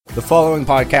The following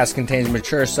podcast contains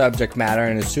mature subject matter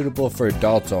and is suitable for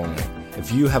adults only.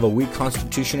 If you have a weak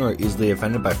constitution or are easily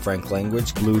offended by frank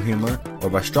language, blue humor, or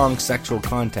by strong sexual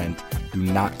content, do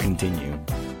not continue.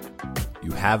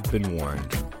 You have been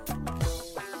warned.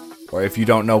 Or if you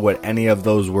don't know what any of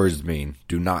those words mean,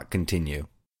 do not continue.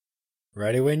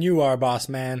 Ready when you are, boss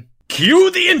man.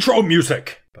 Cue the intro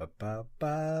music! Sounds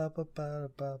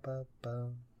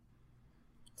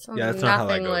Yeah, that's not how that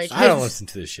nothing goes. like I don't his- listen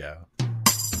to this show.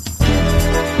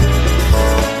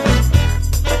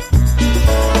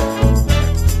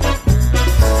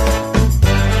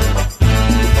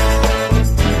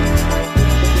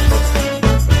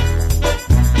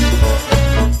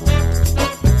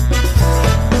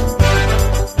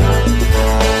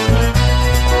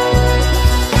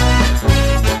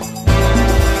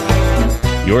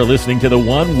 You're listening to the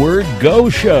One Word Go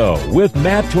Show with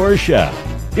Matt Torsha,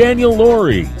 Daniel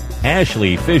Laurie,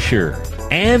 Ashley Fisher,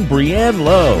 and Brianne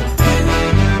Lowe.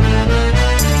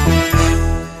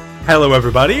 Hello,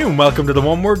 everybody, and welcome to the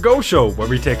One Word Go Show, where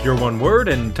we take your one word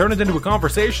and turn it into a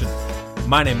conversation.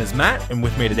 My name is Matt, and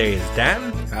with me today is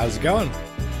Dan, How's it going?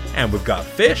 and we've got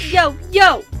Fish, Yo,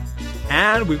 yo!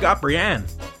 and we've got Brianne.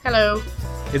 Hello.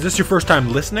 Is this your first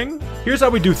time listening? Here's how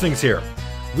we do things here.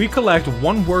 We collect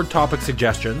one-word topic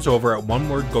suggestions over at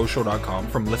onewordgoshow.com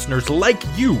from listeners like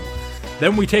you.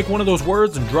 Then we take one of those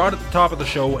words and draw it at the top of the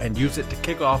show and use it to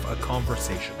kick off a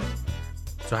conversation.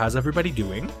 So how's everybody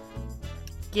doing?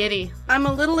 Giddy. I'm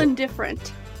a little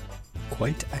indifferent.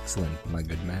 Quite excellent, my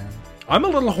good man. I'm a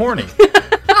little horny.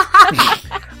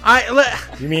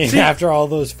 You mean See- after all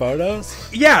those photos?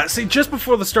 Yeah, see, just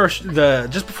before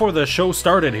the show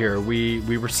started here, we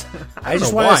were. I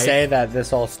just want want to say that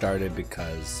this all started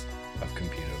because of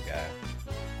Computer Guy.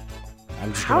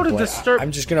 How did this start?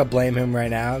 I'm just gonna blame him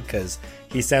right now because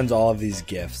he sends all of these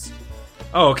gifts.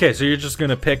 Oh, okay. So you're just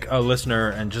gonna pick a listener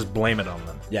and just blame it on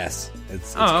them. Yes,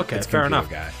 it's Okay, it's fair Computer enough.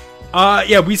 Guy.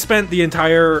 Yeah, we spent the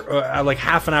entire like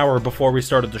half an hour before we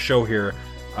started the show here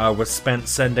was spent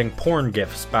sending porn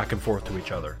gifts back and forth to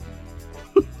each other.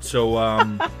 So,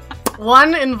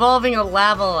 One involving a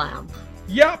lava lamp.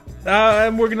 yep,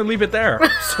 and we're gonna leave it there.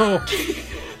 So,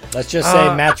 Let's just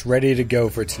say Matt's ready to go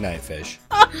for tonight, Fish.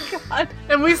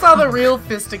 And we saw the real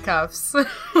fisticuffs.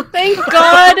 Thank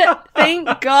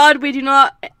God we do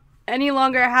not any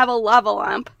longer have a lava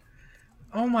lamp.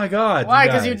 oh my God, Why?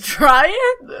 Because you try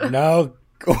it? No.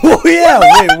 Oh yeah.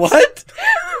 Wait. What?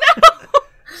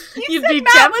 You'd be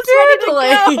Matt was tempted, ready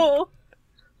like... to go.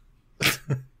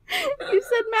 You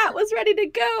said Matt was ready to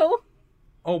go.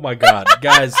 Oh my God,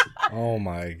 guys. Oh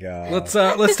my God.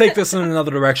 Let's take this in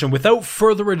another direction. Without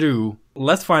further ado,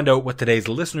 let's find out what today's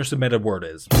listener submitted word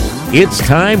is. It's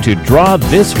time to draw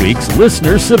this week's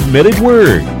listener submitted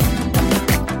word.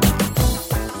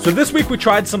 So this week we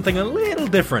tried something a little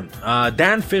different.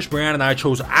 Dan, Fish, Brianne, and I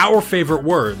chose our favorite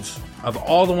words of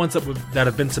all the ones that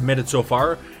have been submitted so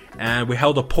far, and we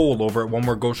held a poll over at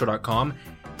onewordgoshow.com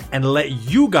and let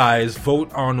you guys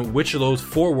vote on which of those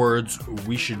 4 words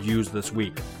we should use this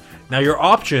week. Now your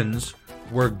options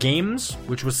were games,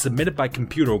 which was submitted by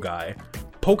Computer Guy,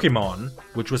 Pokemon,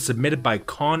 which was submitted by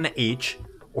Con H,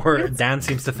 or Dan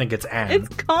seems to think it's Anne. It's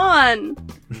con.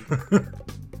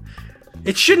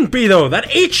 It shouldn't be, though.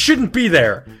 That H shouldn't be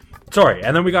there. Sorry.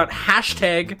 And then we got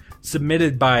hashtag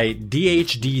submitted by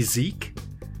DHD Zeke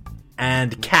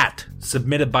and cat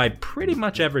submitted by pretty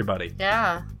much everybody.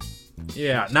 Yeah.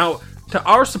 Yeah. Now, to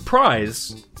our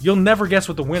surprise, you'll never guess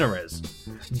what the winner is.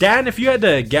 Dan, if you had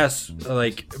to guess,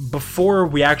 like, before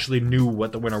we actually knew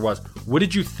what the winner was, what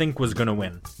did you think was going to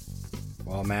win?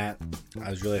 Well, Matt, I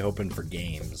was really hoping for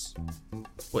games.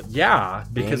 Well, yeah,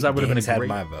 because that would have been a Games had great...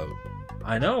 my vote.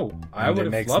 I know. I And it would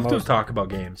have makes loved the to most- talk about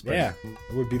games. But Yeah,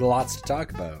 it would be lots to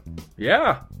talk about.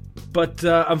 Yeah. But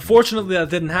unfortunately,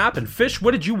 that didn't happen. Fish, what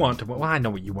did you want to win? Well, I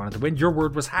know what you wanted to win. Your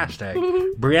word was hashtag.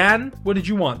 Brianne, what did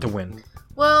you want to win?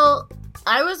 Well,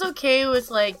 I was okay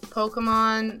with, like,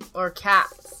 Pokemon or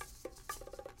cats.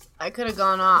 I could have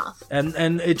gone off. And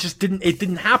it just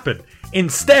didn't happen.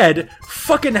 Instead,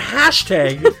 fucking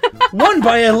hashtag won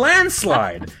by a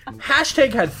landslide.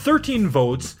 Hashtag had 13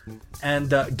 votes,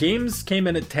 and games came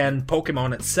in at 10,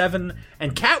 Pokemon at 7,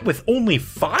 and cat with only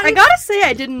 5? I gotta say,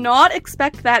 I did not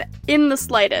expect that in the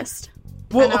slightest.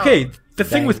 Well, I know. okay, the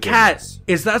thing Thank with cat goodness.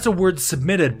 is that's a word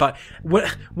submitted, but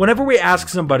whenever we ask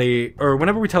somebody, or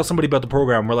whenever we tell somebody about the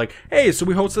program, we're like, hey, so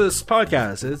we host this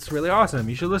podcast. It's really awesome.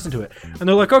 You should listen to it. And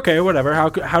they're like, okay, whatever. How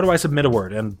do I submit a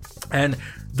word? And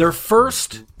their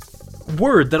first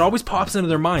word that always pops into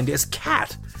their mind is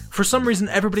cat. For some reason,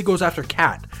 everybody goes after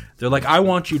cat. They're like, I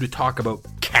want you to talk about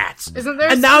cats. Isn't there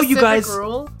a and now you specific guys,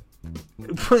 rule?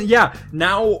 Yeah,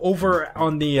 now over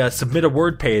on the submit a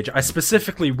word page, I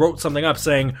specifically wrote something up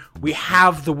saying we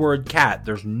have the word cat.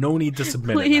 There's no need to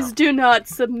submit it Please now. do not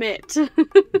submit.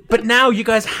 But now you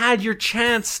guys had your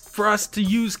chance for us to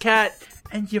use cat,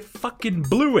 and you fucking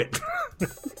blew it.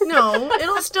 No,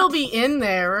 it'll still be in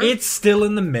there. It's still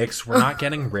in the mix. We're not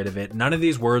getting rid of it. None of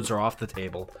these words are off the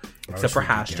table, except for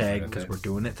hashtag, because we're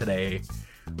doing it today.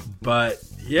 But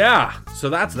yeah, so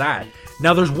that's that.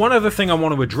 Now there's one other thing I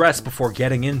want to address before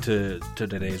getting into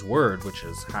today's word, which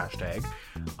is hashtag.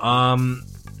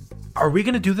 Are we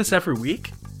going to do this every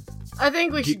week? I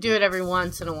think we should do it every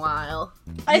once in a while.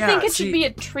 I Yeah, think it see- should be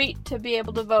a treat to be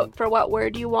able to vote for what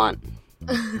word you want.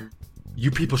 You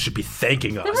people should be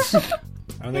thanking us.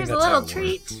 I don't Here's think a that's how little it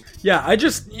treat. works. Yeah, I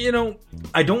just,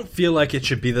 I don't feel like it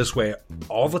should be this way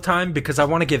all the time because I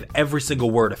want to give every single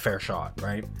word a fair shot,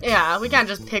 right? Yeah, we can't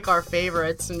just pick our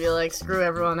favorites and be like, screw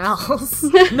everyone else.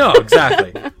 No,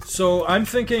 exactly. So I'm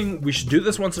thinking we should do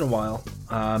this once in a while.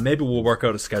 Maybe we'll work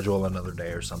out a schedule another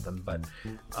day or something, but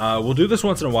we'll do this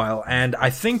once in a while. And I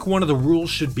think one of the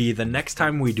rules should be the next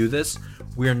time we do this,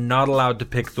 we are not allowed to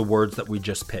pick the words that we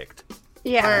just picked.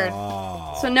 Yeah.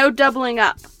 Word. So no doubling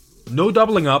up. No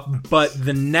doubling up, but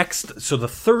the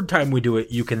third time we do it,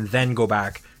 you can then go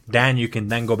back. Dan, you can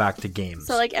then go back to games.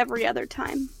 So like every other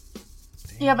time.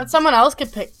 Yeah, but someone else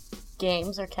could pick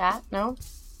games or cat, no?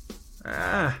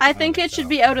 I think it should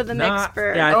be out of the mix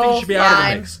for. Yeah, I think it should be out of the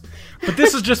fine. mix. But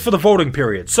this is just for the voting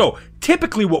period. So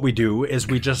typically what we do is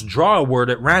we just draw a word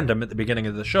at random at the beginning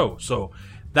of the show. So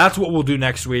that's what we'll do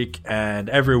next week and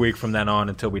every week from then on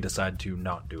until we decide to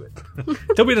not do it.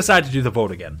 Until we decide to do the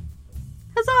vote again.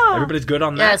 Huzzah! Everybody's good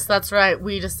on that? Yes, that's right.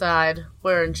 We decide.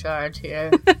 We're in charge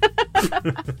here.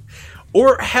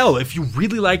 Or hell, if you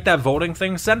really like that voting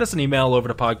thing, send us an email over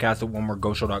to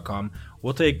podcast@onemorego.com.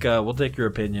 We'll take your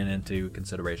opinion into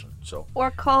consideration. So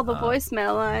Or call the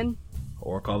voicemail line.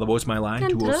 or call the voicemail line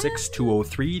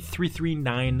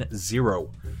 206-203-3390.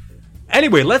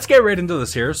 Anyway, let's get right into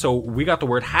this here. So we got the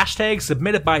word hashtag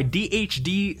submitted by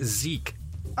DHD Zeke.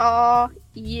 Oh,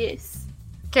 yes.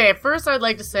 Okay, first I'd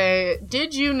like to say,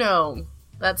 did you know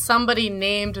that somebody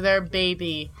named their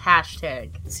baby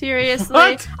hashtag? Seriously.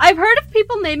 What? I've heard of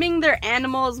people naming their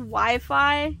animals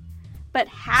Wi-Fi, but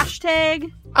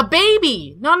hashtag, A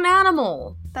baby, not an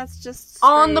animal. that's just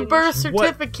On the strange. birth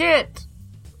certificate.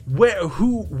 Where?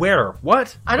 Who? Where?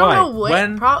 What? I don't Why? know what.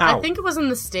 When? I How? think it was in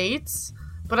the States,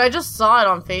 but I just saw it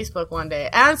on Facebook one day.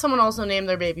 And someone also named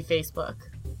their baby Facebook.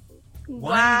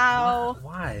 Wow.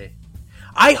 Why?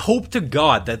 I hope to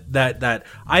God that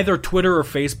either Twitter or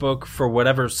Facebook, for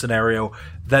whatever scenario,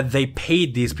 that they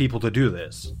paid these people to do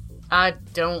this. I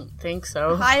don't think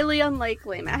so. Highly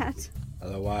unlikely, Matt.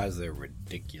 Otherwise, they're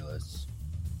ridiculous.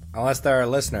 Unless they're a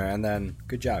listener, and then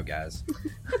good job, guys.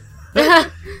 No,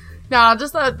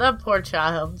 just that poor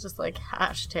child. Just like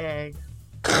hashtag.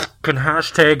 Can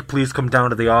hashtag please come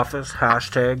down to the office?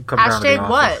 Hashtag come down to the Hashtag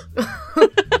office.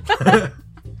 what?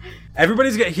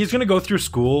 He's gonna go through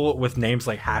school with names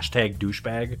like hashtag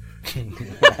douchebag.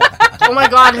 Oh my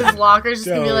god, his locker's just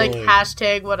gonna be like Totally.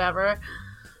 hashtag whatever.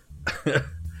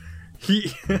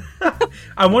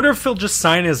 I wonder if he'll just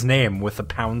sign his name with a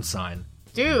pound sign.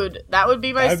 Dude, that would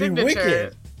be my That'd be signature.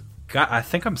 wicked. God, I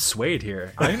think I'm swayed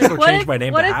here. I'm gonna go What change if, my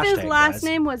name what to if hashtag. his last guys.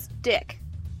 name was Dick?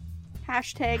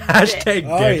 Hashtag Hashtag Dick.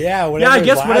 Oh Dick. yeah, whatever I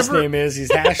guess his last whatever- name is, he's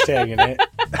hashtagging it.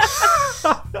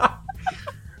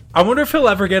 I wonder if he'll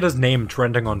ever get his name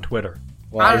trending on Twitter.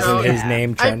 Well, I don't isn't know. his Yeah.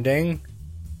 name trending?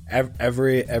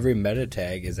 Every meta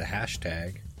tag is a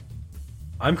hashtag.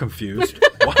 I'm confused.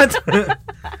 What?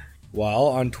 Well,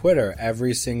 on Twitter,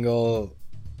 every single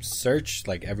search,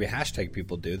 like every hashtag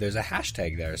people do, there's a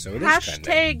hashtag there, so it is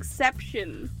trending.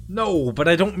 Hashtagception. No, but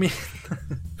I don't mean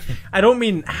I don't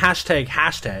mean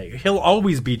hashtag. He'll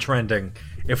always be trending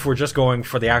if we're just going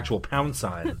for the actual pound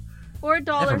sign. Or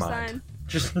dollar Never mind. sign.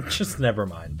 Just never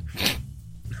mind.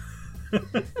 Yeah.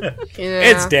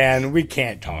 It's Dan. We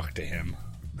can't talk to him.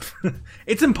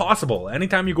 It's impossible.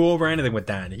 Anytime you go over anything with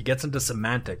Dan, he gets into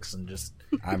semantics and just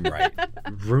I'm right.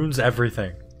 ruins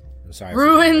everything. I'm sorry. for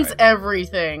being Ruins right.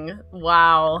 everything.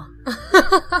 Wow.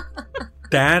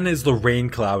 Dan is the rain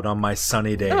cloud on my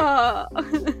sunny day. Oh.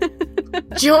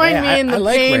 Join Yeah, me in I the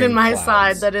like pain in rain my clouds.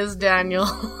 side that is Daniel.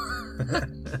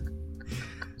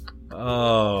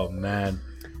 Oh man.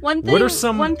 One What are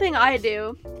some- One thing I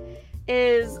do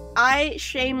is I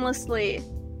shamelessly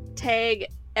tag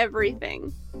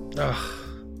everything. Ugh,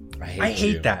 I I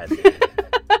hate you. that.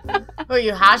 Oh,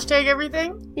 you hashtag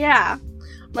everything? Yeah.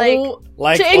 Like,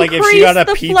 Like to if she increase got a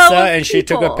the pizza flow of and she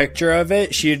took a people. picture of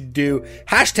it, she'd do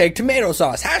hashtag tomato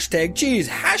sauce, hashtag cheese,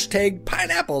 hashtag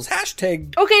pineapples,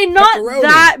 hashtag Okay, not pepperoni.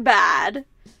 that bad.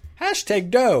 hashtag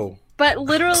dough. But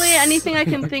literally anything I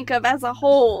can think of as a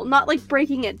whole, not like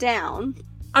breaking it down.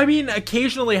 I mean,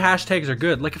 occasionally hashtags are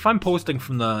good. Like if I'm posting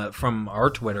from our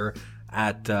Twitter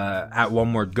at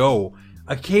One Word Go,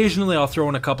 occasionally I'll throw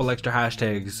in a couple extra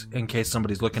hashtags in case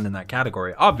somebody's looking in that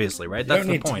category. Obviously, right? That's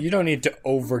the point. You don't need to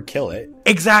overkill it.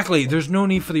 Exactly. There's no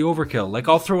need for the overkill. Like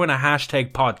I'll throw in a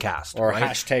hashtag podcast Or right?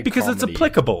 hashtag because it's comedy.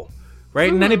 applicable,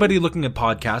 right? And anybody looking at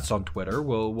podcasts on Twitter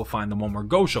will find the One Word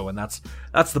Go show, and that's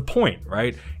the point,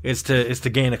 right? Is to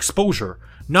gain exposure,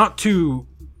 not to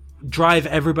drive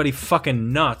everybody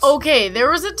fucking nuts. Okay, there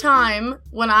was a time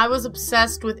when I was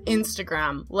obsessed with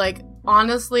Instagram. Like,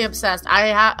 honestly obsessed.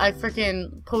 I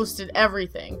freaking posted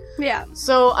everything. Yeah.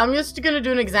 So I'm just gonna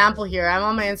do an example here. I'm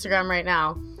on my Instagram right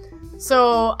now.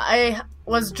 So I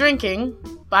was drinking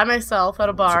by myself at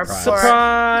a bar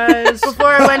Surprise! before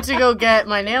I went to go get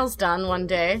my nails done one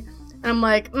day. And I'm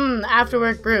like, after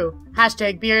work brew.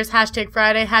 Hashtag beers, hashtag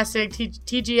Friday, hashtag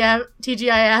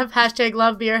TGIF, hashtag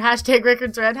love beer, hashtag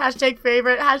Rickard's Red, hashtag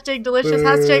favorite, hashtag delicious,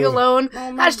 hashtag alone,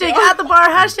 hashtag at the bar,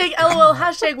 hashtag LOL,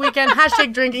 hashtag weekend,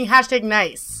 hashtag drinking, hashtag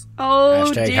nice. Oh,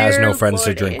 Hashtag dear has no friends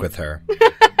Lordy. to drink with her.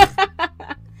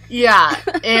 Yeah,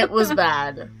 it was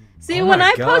bad. See, Oh when my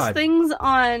I post God. things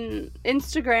on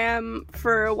Instagram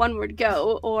for One Word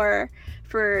Go or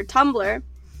for Tumblr,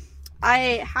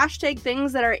 I hashtag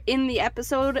things that are in the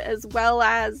episode as well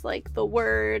as like the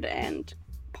word and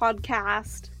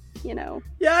podcast, you know.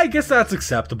 Yeah, I guess that's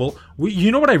acceptable.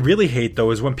 You know what I really hate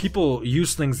though is when people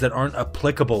use things that aren't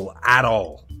applicable at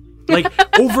all. Like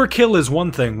overkill is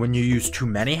one thing when you use too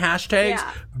many hashtags,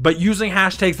 Yeah. but using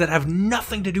hashtags that have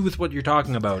nothing to do with what you're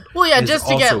talking about. Well, yeah, is just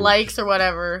to get also- likes or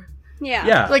whatever. Yeah.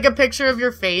 Yeah, Like a picture of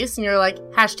your face and you're like,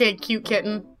 hashtag cute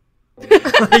kitten.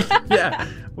 yeah.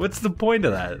 What's the point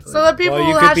of that? So that people Well,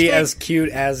 you will could be hashtag- as cute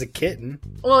as a kitten.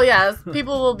 Well, yeah,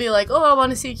 people will be like, oh, I want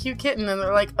to see a cute kitten. And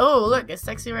they're like, oh, look, a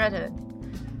sexy redhead.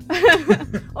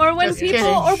 Or when Just people,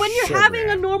 kidding. or when you're Sugar. having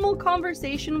a normal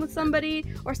conversation with somebody,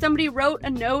 or somebody wrote a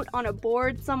note on a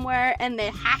board somewhere and they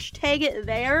hashtag it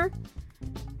there.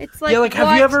 It's like, Yeah, like, have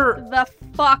what you ever- the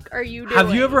fuck are you doing?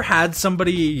 Have you ever had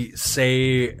somebody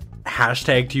say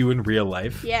hashtag to you in real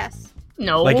life? Yes.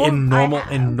 No. Like in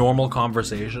have. normal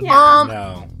conversation? Yeah.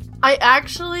 No. I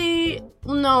actually,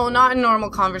 no, not in normal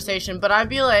conversation, but I'd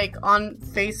be like on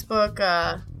Facebook,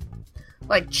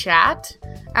 like chat,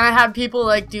 and I had people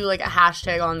like do like a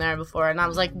hashtag on there before, and I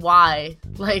was like, why?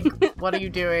 Like, what are you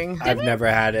doing? I've never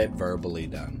had it verbally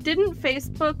done. Didn't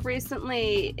Facebook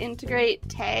recently integrate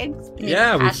tags?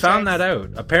 Yeah, we found Hashtags. that out.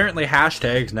 Apparently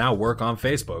hashtags now work on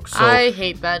Facebook. So I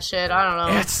hate that shit. I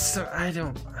don't know.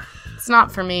 It's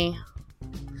not for me.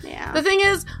 Yeah. The thing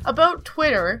is about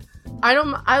Twitter,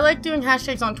 I like doing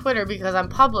hashtags on Twitter because I'm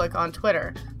public on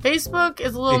Twitter. Facebook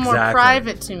is a little more Exactly.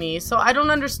 private to me, so I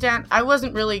don't understand. I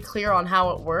wasn't really clear on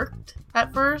how it worked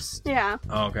at first. Yeah.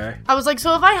 Okay. I was like,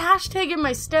 so if I hashtag in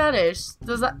my status,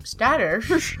 does that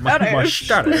status? My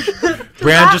status.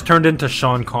 Brand just turned into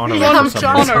Sean Connery. Yeah, for I'm some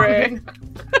Sean reason.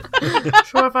 Connery.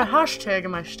 So if I hashtag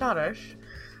in my status,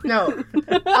 no.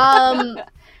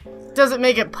 Does it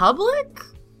make it public?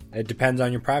 It depends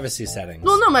on your privacy settings.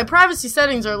 Well, no, my privacy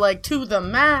settings are like to the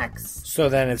max. So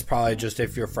then it's probably just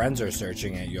if your friends are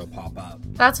searching it, you'll pop up.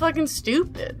 That's fucking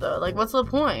stupid, though. Like, what's the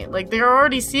point? Like, they're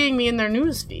already seeing me in their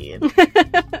newsfeed.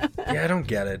 Yeah, I don't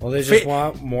get it. Well, they just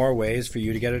want more ways for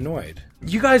you to get annoyed.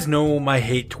 You guys know my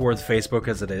hate towards Facebook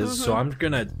as it is, so I'm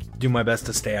gonna do my best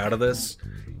to stay out of this.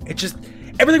 It just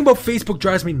everything about Facebook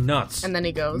drives me nuts. And then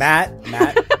he goes, Matt,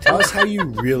 tell us how you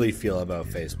really feel about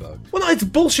Facebook. Well, no, it's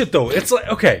bullshit though. It's like,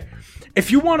 okay,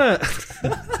 if you want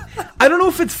to, I don't know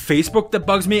if it's Facebook that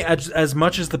bugs me as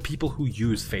much as the people who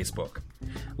use Facebook.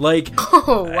 Like,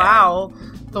 oh, wow.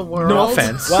 The world. no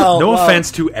offense, Well, no well- offense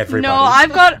to everybody. No,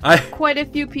 I've got I- quite a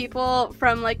few people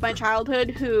from like my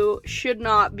childhood who should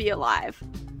not be alive.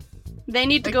 They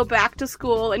need to go back to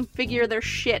school and figure their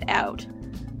shit out.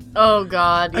 Oh,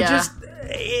 God, yeah.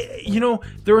 You know,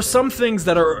 there are some things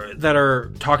that are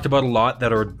talked about a lot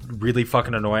that are really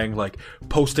fucking annoying, like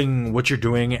posting what you're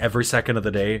doing every second of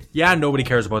the day. Yeah, nobody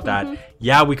cares about that.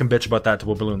 Yeah, we can bitch about that till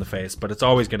we're blue in the face, but it's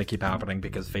always going to keep happening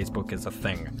because Facebook is a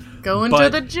thing. Going to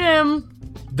but- the gym.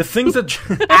 The things that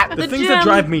At the the things that gym.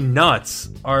 drive me nuts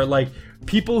are like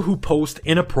people who post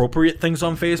inappropriate things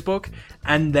on Facebook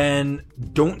and then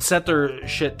don't set their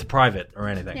shit to private or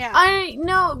anything. Yeah. I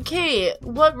know, okay,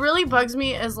 what really bugs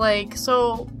me is like,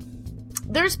 so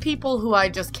there's people who I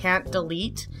just can't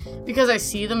delete because I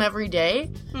see them every day.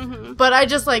 But I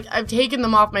just, like, I've taken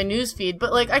them off my newsfeed.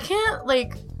 But, like, I can't,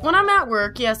 like, when I'm at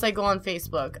work, yes, I go on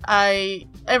Facebook.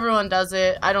 Everyone does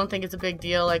it. I don't think it's a big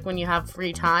deal, like, when you have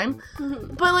free time.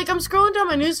 But, like, I'm scrolling down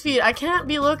my newsfeed. I can't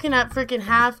be looking at freaking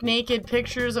half-naked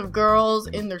pictures of girls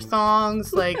in their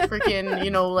thongs, like, freaking, you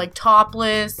know, like,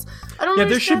 topless. I don't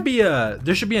understand.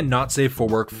 There should be a not safe for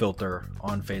work filter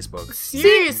on Facebook.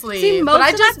 Seriously. See, most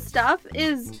but of that stuff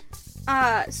is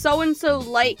so-and-so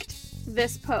liked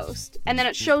this post, and then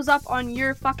it shows up on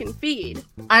your fucking feed.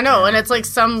 I know, and it's like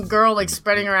some girl like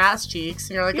spreading her ass cheeks,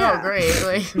 and you're like, Yeah. oh great,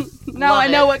 like Now love I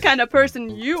know it. what kind of person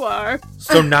you are.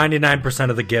 So 99%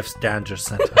 of the gifts Dan just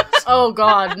sent us. Oh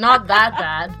god, not that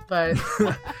bad, but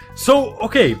So,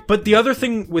 okay, but the other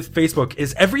thing with Facebook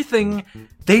is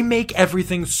they make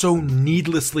everything so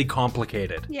needlessly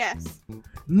complicated. Yes.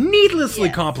 Needlessly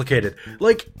Yes. complicated.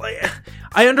 Like,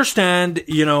 I understand,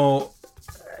 you know,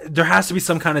 there has to be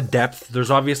some kind of depth. There's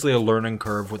obviously a learning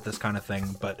curve with this kind of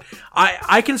thing, but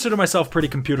I consider myself pretty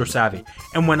computer savvy.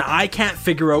 And when I can't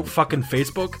figure out fucking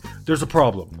Facebook, there's a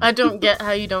problem. I don't get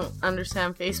how you don't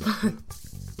understand Facebook.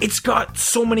 It's got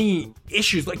so many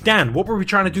issues. Like, Dan, what were we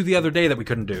trying to do the other day that we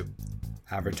couldn't do?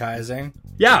 Advertising.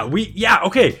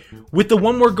 Okay. With the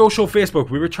One Word Go Show Facebook,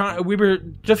 we were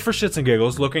just for shits and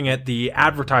giggles looking at the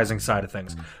advertising side of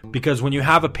things. Because when you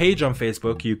have a page on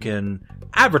Facebook, you can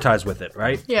advertise with it,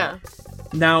 right? Yeah.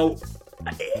 Now,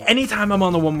 anytime I'm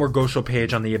on the One Word Go Show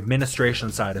page on the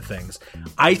administration side of things,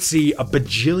 I see a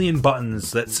bajillion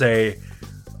buttons that say,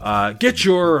 get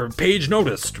your page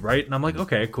noticed, right? And I'm like,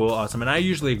 okay, cool, awesome. And I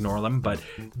usually ignore them, but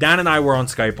Dan and I were on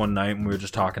Skype one night and we were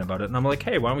just talking about it. And I'm like,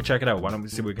 hey, why don't we check it out? Why don't we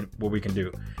see what we can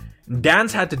do? And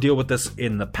Dan's had to deal with this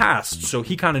in the past, so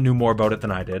he kind of knew more about it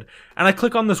than I did. And I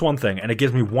click on this one thing and it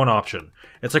gives me one option.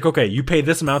 It's like, okay, you pay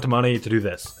this amount of money to do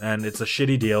this. And it's a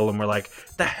shitty deal. And we're like,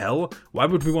 the hell? Why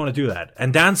would we want to do that?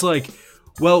 And Dan's like,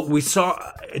 well,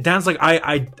 Dan's like,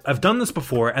 I've done this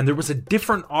before and there was a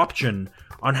different option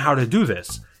on how to do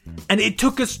this. And it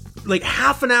took us like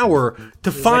half an hour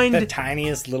to find like the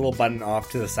tiniest little button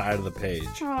off to the side of the page.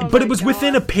 Oh but my it was God.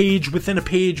 within a page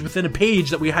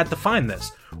that we had to find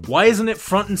this. Why isn't it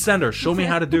front and center? Show me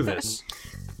how to do this.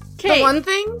 Okay. The one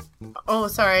thing. Oh,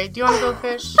 sorry. Do you want to go,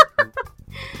 Fish?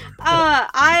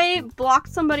 I blocked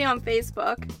somebody on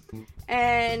Facebook,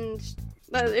 and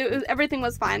everything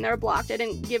was fine. They were blocked. I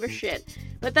didn't give a shit.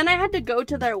 But then I had to go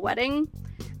to their wedding,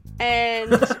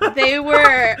 and they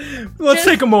were. Let's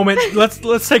take a moment.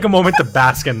 Let's take a moment to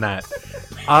bask in that.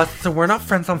 So we're not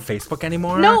friends on Facebook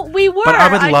anymore? No, we were. But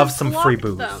I would love just some free blocked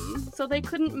booze. them, so they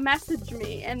couldn't message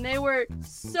me, and they were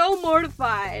so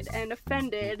mortified and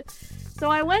offended. So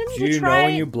I went Do to you try. know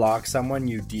when you block someone,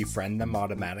 you defriend them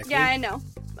automatically? Yeah, I know.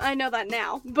 I know that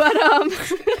now. But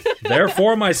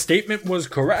Therefore, my statement was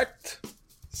correct.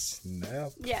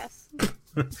 Snap. yes.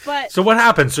 But So what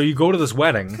happened? So you go to this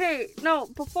wedding. okay, no.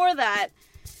 Before that,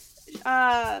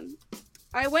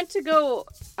 I went to go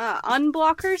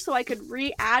unblock her so I could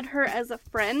re-add her as a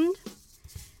friend,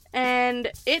 and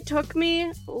it took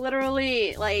me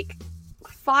literally like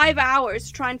 5 hours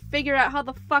to try and figure out how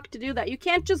the fuck to do that. You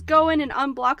can't just go in and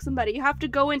unblock somebody. You have to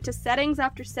go into settings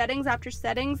after settings after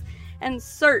settings and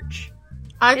search.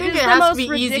 I think is it the has to most be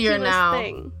easier ridiculous now.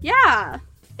 thing. Yeah.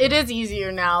 It is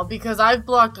easier now because I've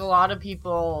blocked a lot of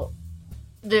people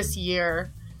this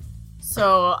year.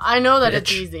 So I know that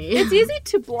it's Bitch. easy. It's easy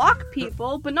to block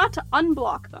people, but not to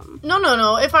unblock them.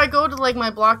 No. If I go to like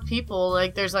my blocked people,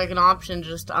 like there's like an option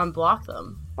just to unblock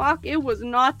them. Fuck, it was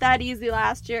not that easy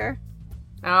last year.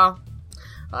 Oh,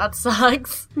 that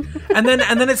sucks. And then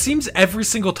it seems every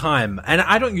single time, and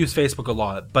I don't use Facebook a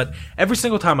lot, but every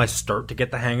single time I start to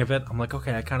get the hang of it, I'm like,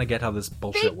 okay, I kind of get how this They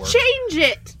bullshit works. change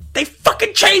it! They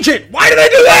fucking change it! Why do they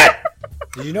do that?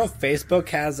 Did you know Facebook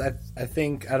has, I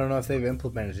think, I don't know if they've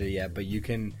implemented it yet, but you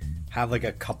can have like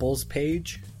a couples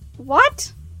page?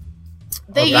 What?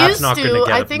 They that's used not gonna to.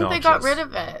 get I think they got obnoxious. rid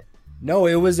of it. No,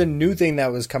 it was a new thing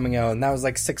that was coming out, and that was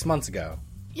like 6 months ago.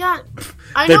 Yeah,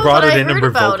 I They know brought that it I in and heard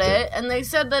about revoked it, and they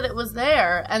said that it was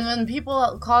there, and then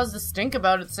people caused a stink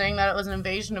about it, saying that it was an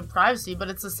invasion of privacy. But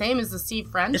it's the same as the C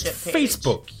friendship It's page.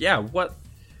 Facebook. Yeah, what?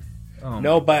 Oh,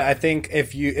 No, but I think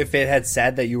if it had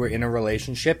said that you were in a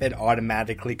relationship, it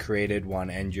automatically created one,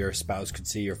 and your spouse could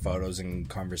see your photos and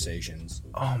conversations.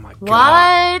 oh my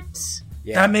god. What?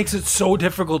 Yeah. That makes it so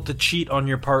difficult to cheat on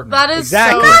your partner. That is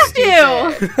Exactly.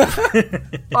 so Fuck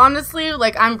stupid. Honestly,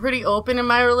 like I'm pretty open in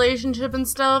my relationship and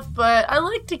stuff, but I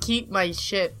like to keep my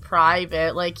shit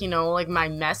private, like, you know, like my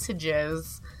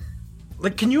messages.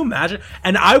 Like, can you imagine?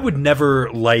 And I would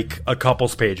never like a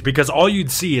couples page because all you'd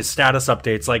see is status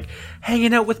updates like,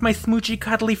 hanging out with my smoochy,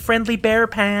 cuddly, friendly bear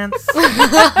pants.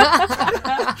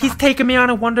 He's taking me on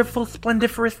a wonderful,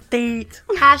 splendiferous date.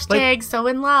 Hashtag so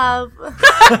in love.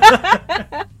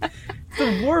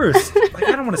 The worst. Like,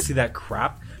 I don't want to see that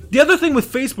crap. The other thing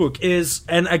with Facebook is,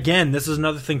 and again, this is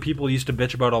another thing people used to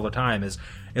bitch about all the time, is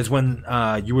when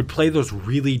you would play those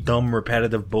really dumb,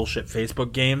 repetitive bullshit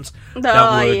Facebook games and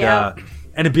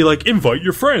it'd be like, invite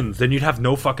your friends. Then you'd have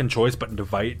no fucking choice but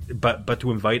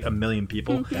to invite a million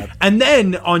people. And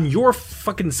then on your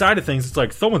fucking side of things, it's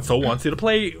like, so-and-so wants you to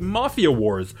play Mafia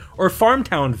Wars or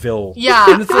Farmtownville.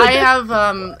 Yeah, And it's like, I have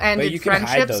you ended can hide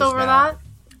friendships those over now. that.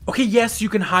 okay, yes, you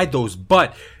can hide those,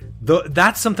 but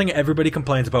that's something everybody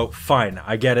complains about. Fine,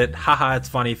 I get it. Haha, it's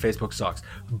funny. Facebook sucks.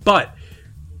 But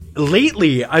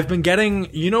lately, I've been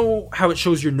getting, you know how it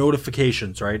shows your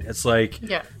notifications, right? It's like,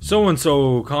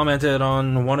 so-and-so commented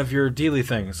on one of your Dealy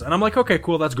things. And I'm like, okay,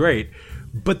 cool, that's great.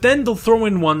 But then they'll throw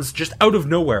in ones just out of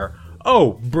nowhere.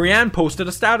 Oh, Brienne posted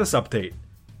a status update.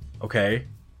 Okay.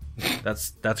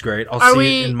 That's great. I'll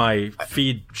see it in my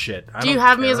feed shit. Do you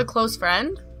have me as a close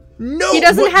friend? No, He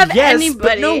doesn't have anybody.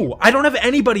 But no, I don't have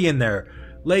anybody in there.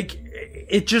 Like,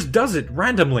 it just does it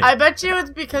randomly. I bet you it's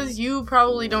because you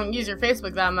probably don't use your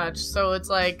Facebook that much, so it's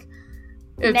like...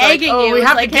 It's Nagging like, oh, you. we It's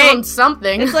have like, to give hey, them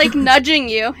something. It's like nudging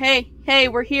you. Hey,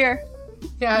 we're here.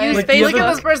 yeah, use like, Facebook. look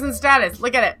at this person's status.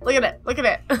 Look at it. Look at it. Look at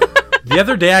it. The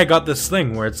other day I got this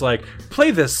thing where it's like,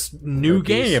 play this new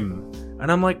game.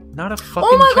 And I'm like, not a fucking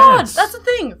Oh my chance. god, that's the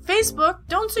thing. Facebook,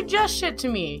 don't suggest shit to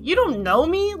me. You don't know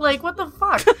me? Like, what the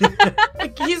fuck?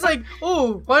 Like, he's like,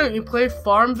 oh, why don't you play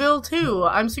Farmville 2?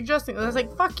 I'm suggesting. I was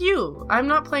like, fuck you. I'm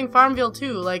not playing Farmville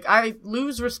 2. Like, I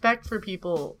lose respect for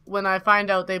people when I find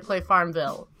out they play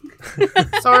Farmville.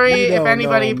 Sorry You if don't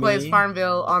anybody know plays me.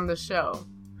 Farmville on the show.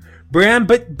 Brian,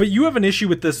 but you have an issue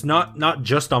with this, not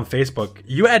just on Facebook.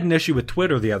 You had an issue with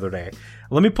Twitter the other day.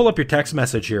 Let me pull up your text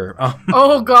message here.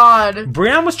 Oh god.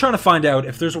 Brian was trying to find out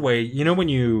if there's a way, you know, when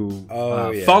you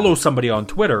follow somebody on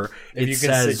Twitter, If it you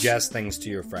says, can suggest things to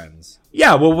your friends.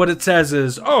 yeah, well, what it says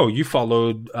is, oh, you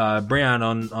followed Brian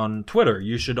on Twitter.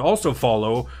 You should also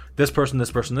follow this person,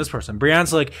 this person, this person.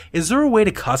 Brianne's like, is there a way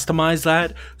to customize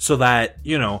that so that,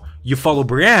 you know, you follow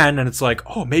Brianne and it's like,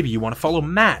 oh, maybe you want to follow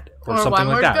Matt or something One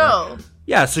like Word that. Go. Right?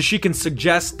 Yeah, so she can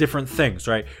suggest different things,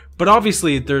 right? But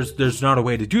obviously, there's not a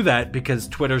way to do that because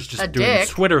Twitter's just A doing dick.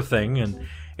 its Twitter thing and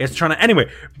it's trying to...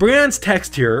 Anyway, Brianne's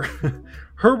text here,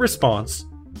 her response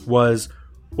was,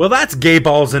 well, that's gay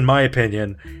balls in my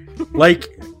opinion. Like,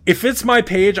 if it's my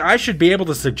page, I should be able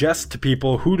to suggest to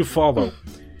people who to follow.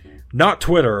 Not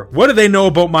Twitter. What do they know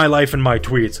about my life and my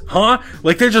tweets? Huh?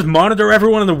 Like, they just monitor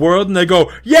everyone in the world and they go,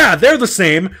 yeah, they're the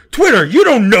same. Twitter, you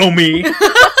don't know me.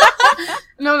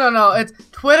 No. It's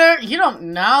Twitter. You don't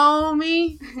know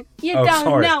me. You Oh, don't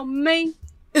sorry. know me.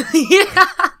 Yeah.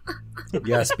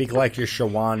 Yeah, speak like you're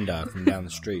Shawanda from down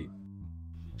the street.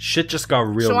 Shit just got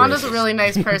real Shawanda's racist. a really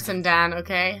nice person, Dan,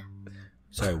 okay?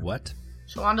 Sorry, what?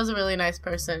 Shawanda's a really nice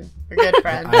person. We're good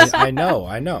friends. I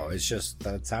know. It's just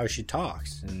that's how she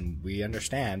talks, and we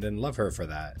understand and love her for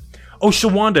that. Oh,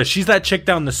 Shawanda, she's that chick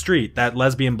down the street, that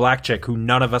lesbian black chick who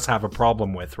none of us have a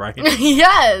problem with, right?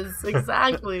 Yes,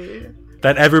 exactly.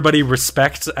 That everybody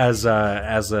respects as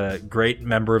a great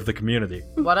member of the community.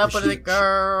 What up with it,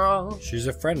 girl? She's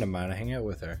a friend of mine. I hang out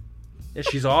with her. Yeah,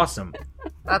 she's awesome.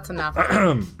 That's enough.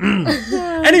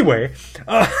 Anyway,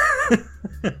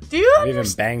 Do you? I've even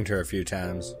banged her a few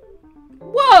times.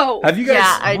 Whoa! have you guys?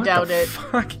 Yeah, I what doubt the it.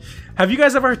 Fuck? Have you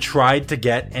guys ever tried to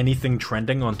get anything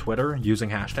trending on Twitter using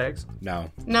hashtags?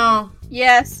 No. No.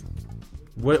 Yes.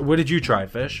 What did you try,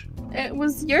 Fish? It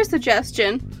was your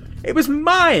suggestion. It was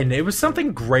mine. It was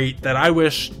something great that I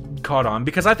wish caught on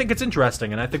because I think it's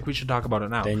interesting and I think we should talk about it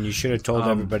now. Then you should have told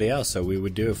everybody else so we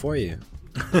would do it for you.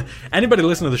 Anybody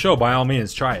listening to the show, by all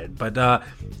means, try it. But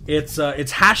it's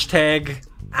hashtag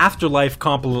afterlife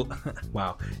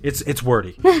Wow, it's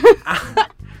wordy.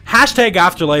 Hashtag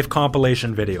afterlife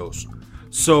compilation videos.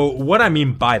 So what I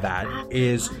mean by that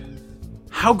is,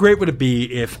 how great would it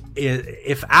be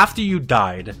if after you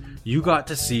died, you got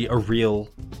to see a reel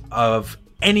of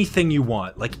anything you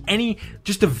want, like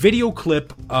just a video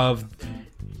clip of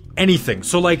anything.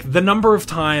 So like the number of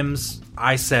times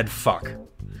I said fuck.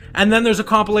 And then there's a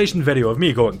compilation video of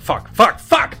me going, fuck, fuck,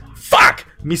 fuck, fuck!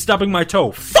 Me stubbing my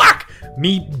toe, fuck!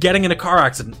 Me getting in a car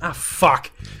accident,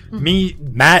 fuck! Me...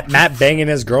 Matt banging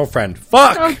his girlfriend.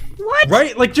 Fuck! What?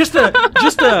 Right? Like, just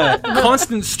a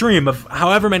constant stream of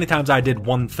however many times I did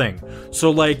one thing.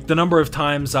 So, like, the number of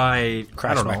times I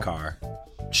Crashed don't know. my car.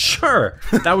 Sure.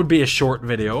 That would be a short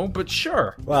video, but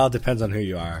sure. Well, it depends on who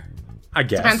you are. I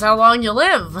guess. Depends how long you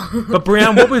live. But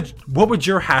Brianne, what would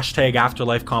your hashtag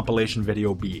afterlife compilation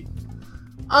video be?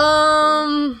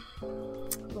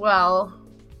 Well,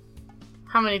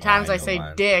 how many times I say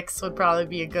one. dicks would probably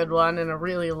be a good one and a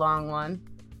really long one.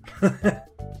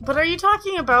 But are you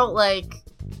talking about, like,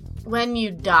 when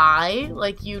you die?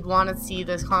 Like, you'd want to see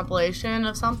this compilation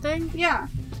of something? Yeah.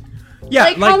 Yeah,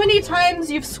 Like, how many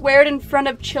times you've sweared in front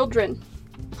of children?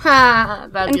 Ha!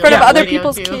 That'd In be a front of long other video,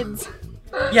 people's too. kids.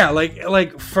 Yeah,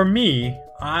 like for me,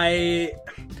 I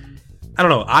don't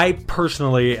know. I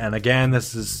personally, and again,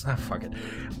 this is fuck it.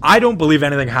 I don't believe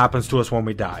anything happens to us when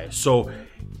we die. So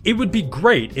it would be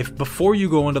great if before you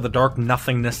go into the dark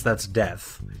nothingness that's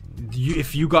death,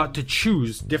 if you got to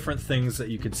choose different things that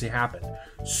you could see happen.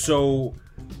 So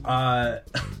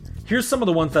here's some of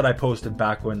the ones that I posted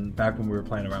back when we were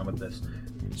playing around with this.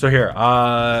 So here,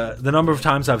 the number of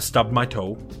times I've stubbed my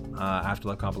toe after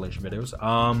the compilation videos.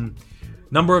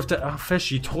 Number of Fish,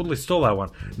 you totally stole that one.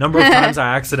 Number of times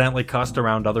I accidentally cussed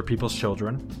around other people's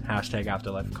children. Hashtag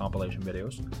afterlife compilation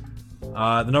videos.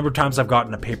 The number of times I've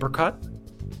gotten a paper cut.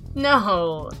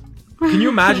 No. Can you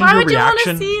imagine Why your would you want to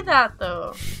reaction? see that,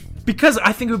 though? Because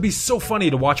I think it would be so funny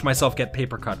to watch myself get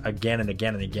paper cut again and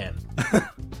again and again.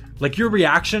 Like your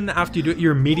reaction after you do it,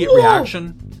 your immediate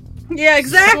reaction. Yeah,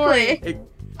 exactly.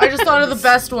 I just thought of the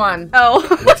best one. Oh.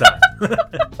 What's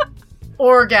that?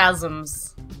 Orgasms.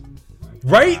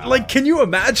 Right? Like, can you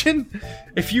imagine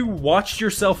if you watched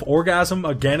yourself orgasm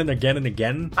again and again and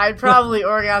again? I'd probably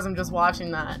orgasm just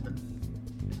watching that.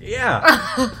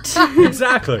 Yeah.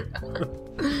 Exactly.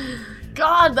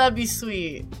 God, that'd be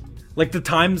sweet. Like the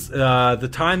times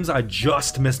I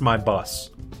just missed my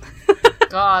bus.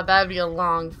 God, that'd be a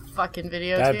long fucking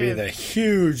video, That'd too. be the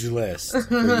huge list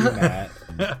for you, Matt.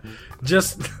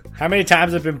 Just How many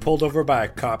times have been pulled over by a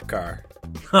cop car?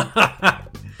 How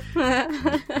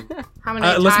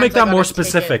many let's times make I that got more a ticket?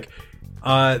 specific.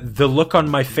 The look on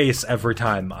my face every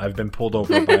time I've been pulled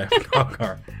over by a cop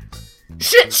car.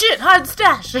 Shit, hide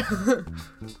stash.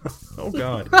 Oh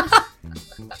God. I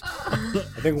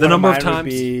think The one number of of mine times- would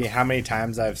be how many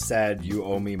times I've said you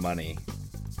owe me money.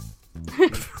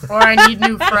 Or I need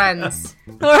new friends.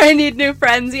 Or I need new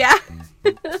friends, yeah.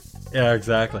 Yeah,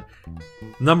 exactly.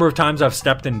 Number of times I've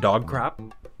stepped in dog crap.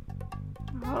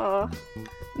 Oh.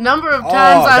 Number of Oh,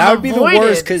 times that I've would be the avoided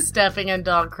worst, 'cause- stepping in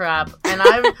dog crap. And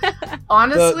I've...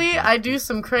 honestly, I do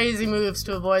some crazy moves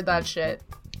to avoid that shit.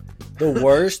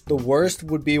 The worst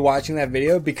would be watching that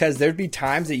video because there'd be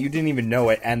times that you didn't even know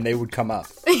it and they would come up.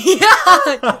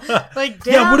 Yeah! Like,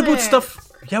 damn Yeah, what about it. stuff?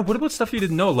 Yeah, what about stuff you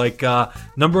didn't know? Like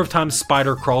number of times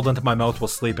spider crawled into my mouth while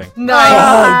sleeping. Nice.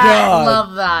 God.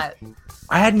 Love that.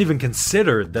 I hadn't even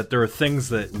considered that there are things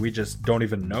that we just don't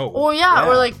even know. Or yeah, Yeah.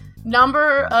 or like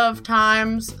number of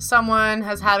times someone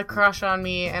has had a crush on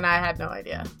me and I had no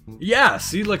idea. Yeah,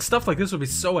 see, like stuff like this would be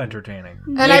so entertaining.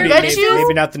 And I bet you...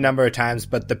 Maybe not the number of times,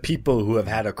 but the people who have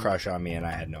had a crush on me and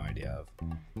I had no idea of.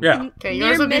 Yeah, Okay, Near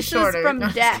yours would be misses shorter. from No,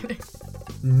 I'm just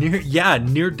death.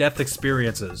 kidding. near death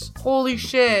experiences. Holy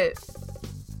shit.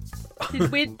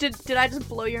 Did I just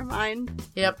blow your mind?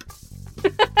 Yep.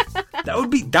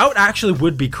 That actually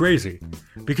would be crazy,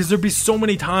 because there'd be so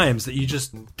many times that you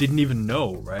just didn't even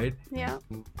know, right? Yeah.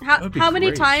 would be How many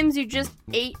great. times you just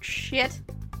ate shit?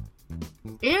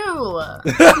 Ew. How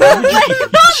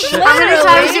Shit. many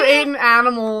times you ate an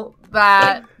animal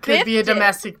that could be a Biffed it.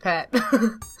 domestic pet?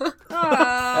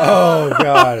 Oh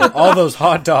god, all those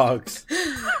hot dogs.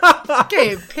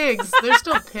 Okay, pigs. They're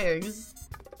still pigs.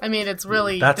 I mean, it's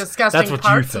really That's disgusting what you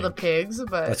parts of the think. pigs,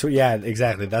 but That's what. Yeah,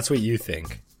 exactly. That's what you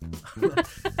think.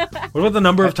 What about the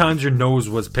number of times your nose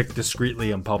was picked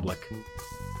discreetly in public?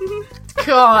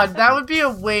 God, that would be a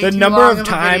way The too number long of a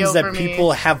video times that for me.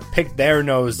 people have picked their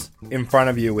nose in front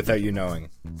of you without you knowing.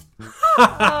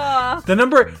 The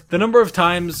number of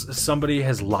times somebody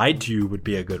has lied to you would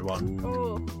be a good one,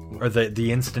 Ooh. or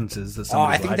the instances that Oh,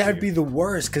 somebody I think that would be the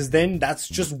worst because then that's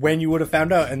just when you would have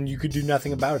found out and you could do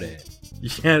nothing about it.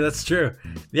 Yeah, that's true.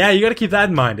 Yeah, you got to keep that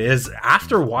in mind. Is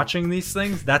after watching these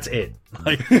things, that's it.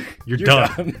 Like you're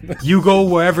done. You go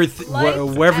wherever Lights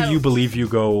wherever you out. believe you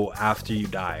go after you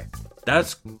die.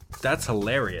 That's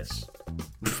hilarious.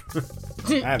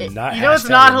 I'm not. You know it's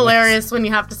not hashtagging hilarious when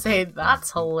you have to say,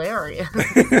 that's hilarious.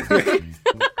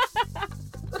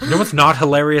 You know what's not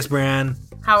hilarious, Brian?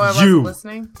 How I wasn't You.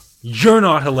 listening. You're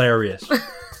not hilarious.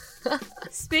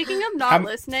 Speaking of not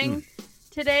listening,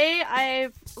 today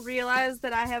I've realized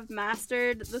that I have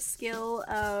mastered the skill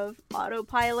of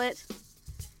autopilot.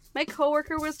 My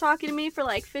coworker was talking to me for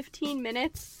like 15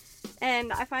 minutes,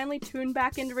 and I finally tuned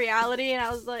back into reality,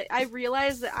 and I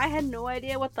realized that I had no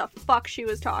idea what the fuck she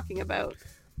was talking about.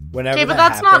 Whenever Okay, but that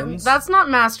that's happens, not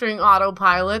mastering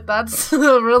autopilot. That's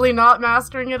really not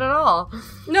mastering it at all.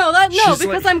 No, She's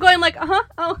because like- I'm going like,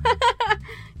 oh,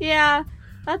 yeah,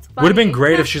 that's funny. Would have been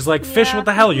great if she's like, Fish, Yeah. what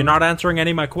the hell? You're not answering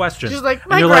any of my questions. She's like, And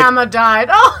my you're grandma died.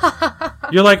 Oh,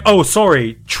 You're like, oh,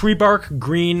 sorry. Tree bark,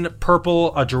 green,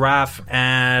 purple, a giraffe,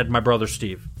 and my brother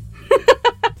Steve.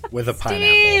 with a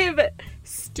pineapple.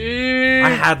 Steve. I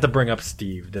had to bring up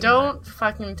Steve, didn't don't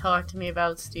fucking talk to me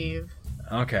about Steve.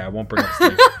 I? Okay, I won't bring up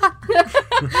Steve.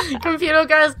 Computer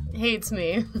guys hates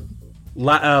me.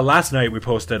 Last night we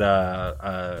posted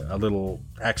a little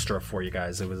extra for you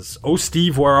guys. It was, "Oh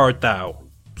Steve, where art thou?"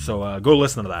 So go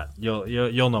listen to that.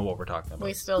 You'll know what we're talking about.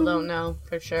 We still don't know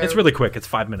for sure. It's really quick. It's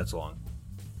 5 minutes long.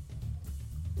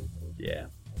 Yeah.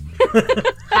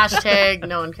 Hashtag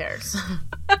no one cares.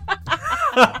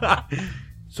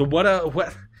 So what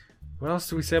else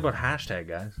do we say about hashtag,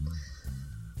 guys?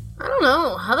 I don't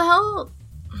know. How the hell?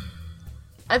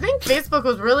 I think Facebook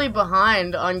was really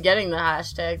behind on getting the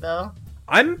hashtag, though.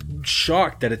 I'm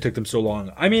shocked that it took them so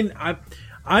long. I mean,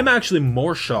 I'm actually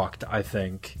more shocked, I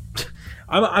think.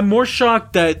 I'm more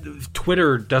shocked that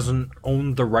Twitter doesn't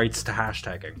own the rights to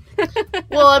hashtagging.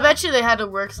 Well, I bet you they had to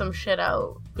work some shit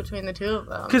out between the two of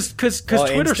them. Because Well,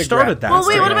 Twitter Instagram- started that. Well,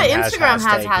 wait, what about Instagram has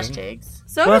Instagram has hashtagging. hashtags?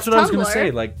 So Well, that's does what I was Tumblr. going to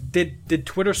say. Like, did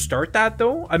Twitter start that,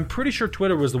 though? I'm pretty sure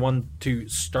Twitter was the one to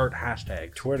start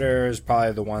hashtag. Twitter is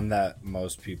probably the one that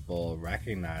most people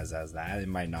recognize as that. It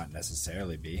might not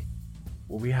necessarily be.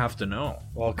 Well, we have to know.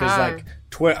 Well, because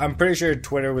I'm pretty sure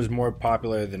Twitter was more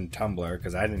popular than Tumblr.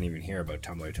 Because I didn't even hear about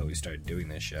Tumblr until we started doing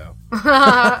this show.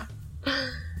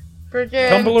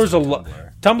 Freaking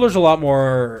Tumblr's a lot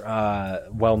more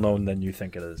well known than you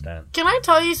think it is, Dan. Can I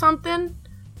tell you something?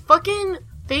 Fucking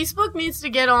Facebook needs to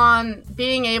get on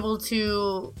being able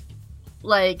to,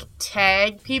 like,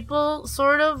 tag people,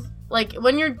 sort of. Like,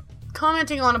 when you're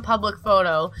commenting on a public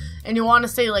photo and you want to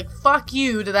say, like, fuck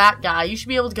you to that guy, you should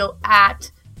be able to go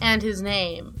at and his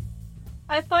name.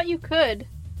 I thought you could.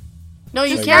 No,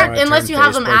 you So can't wanna unless turn you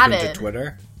have them Facebook into added.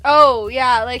 Twitter. Oh,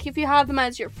 yeah, like if you have them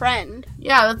as your friend.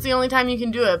 Yeah, that's the only time you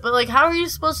can do it. But, like, how are you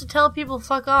supposed to tell people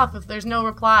fuck off if there's no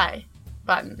reply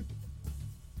button?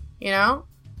 You know?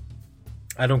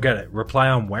 I don't get it. Reply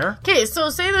on where? Okay, so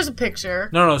say there's a picture.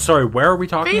 No, sorry. Where are we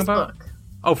talking Facebook. about?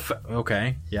 Oh,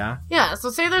 okay. Yeah. Yeah, so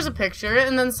say there's a picture,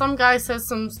 and then some guy says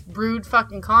some rude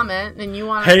fucking comment, and you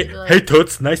want Hey, to be like... hey,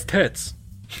 toots, nice tits.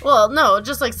 Well, no,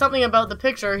 just like something about the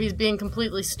picture, he's being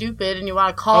completely stupid, and you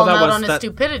want to call him out on his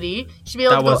stupidity. You should be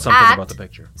able That to go was something at about the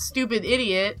picture. stupid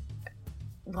idiot.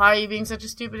 Why are you being such a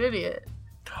stupid idiot?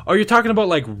 Oh, you're talking about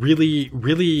like really,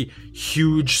 really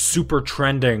huge, super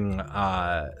trending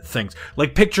things,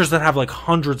 like pictures that have like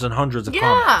hundreds and hundreds of Yeah.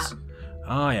 comments.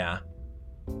 Oh yeah,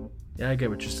 yeah, I get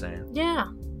what you're saying. Yeah.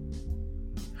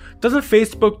 Doesn't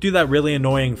Facebook do that really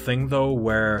annoying thing though,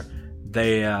 where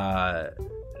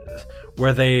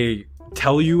they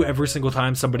tell you every single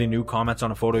time somebody new comments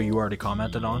on a photo you already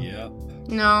commented on? Yep.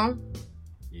 No.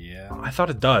 Yeah. I thought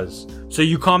it does. So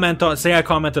you comment on, say I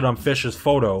commented on Fish's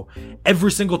photo,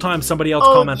 every single time somebody else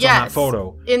comments on that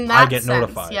photo, In that I get sense,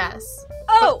 notified. Yes.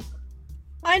 Oh!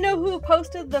 I know who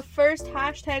posted the first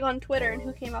hashtag on Twitter and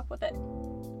who came up with it.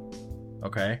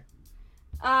 Okay.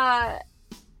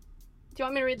 Do you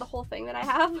want me to read the whole thing that I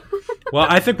have? Well,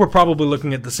 I think we're probably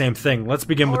looking at the same thing. Let's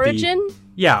begin Origin? with the...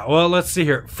 Yeah, well, let's see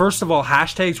here. First of all,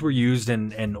 hashtags were used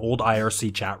in old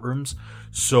IRC chat rooms.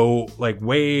 So, like,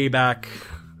 way back...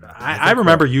 I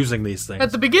remember using these things.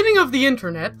 At the beginning of the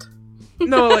internet,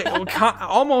 No, like,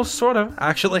 almost, sort of,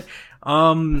 actually.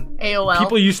 AOL.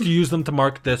 People used to use them to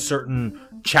mark the certain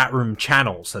chat room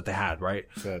channels that they had, right?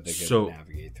 So that they could So-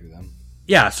 navigate through them.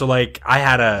 Yeah, so like I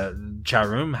had a chat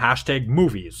room hashtag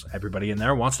movies. Everybody in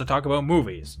there wants to talk about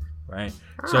movies, right?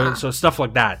 So stuff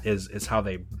like that is how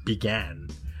they began.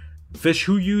 Fish,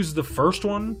 who used the first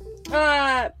one?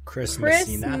 Chris Chris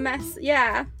Messina.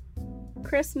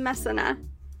 Chris Messina.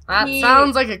 that he-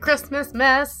 sounds like a Christmas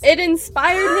mess. It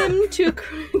inspired him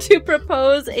to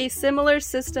propose a similar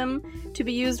system to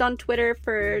be used on Twitter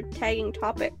for tagging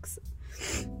topics.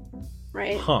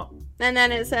 Right? Huh. And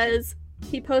then it says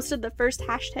he posted the first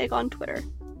hashtag on Twitter.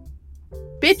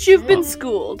 Bitch, you've been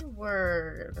schooled.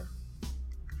 Word.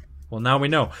 Well, now we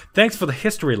know. Thanks for the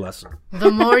history lesson.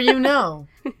 The more you know.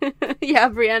 Yeah,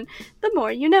 Brienne. The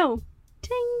more you know.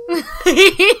 Ting.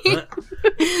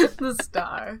 The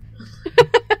star.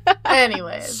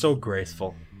 Anyways. So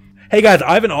graceful. Hey guys,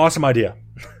 I have an awesome idea.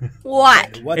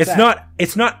 What? What's It's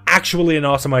that? not actually an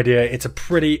awesome idea. It's a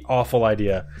pretty awful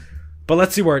idea. But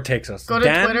let's see where it takes us. Go to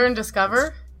Dan, Twitter and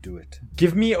discover. Do it.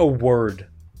 give me a word.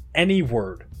 Any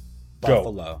word. Go.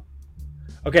 Buffalo.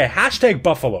 Okay, hashtag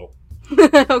Buffalo.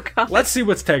 Oh god. Let's see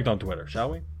what's tagged on Twitter,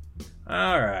 shall we?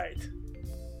 All right.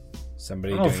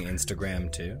 Somebody Oh, doing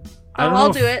Instagram too. I don't know I'll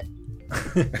if- do it.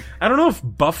 I don't know if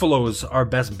buffalo's our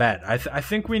best bet. I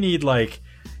think we need, like,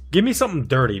 give me something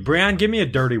dirty. Brianne, give me a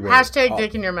dirty word. Hashtag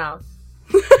dick in your mouth.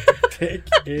 Dick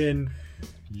in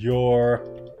your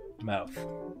mouth.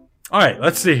 All right,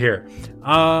 let's see here.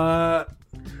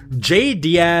 J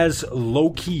Diaz Low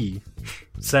Key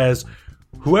says,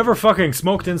 "Whoever fucking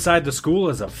smoked inside the school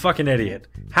is a fucking idiot."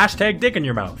 Hashtag dick in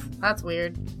your mouth. That's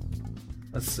weird.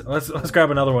 Let's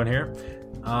grab another one here.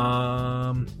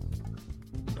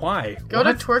 Why? Go to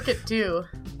What? twerk it too.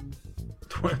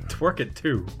 Twerk it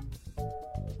too.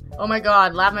 Oh my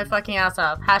god, laugh my fucking ass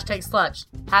off. Hashtag slutch.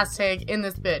 Hashtag in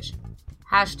this bitch.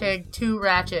 Hashtag too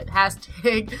ratchet.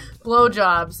 Hashtag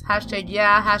blowjobs. Hashtag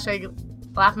yeah. Hashtag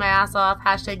laugh my ass off.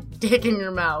 Hashtag dick in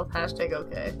your mouth. Hashtag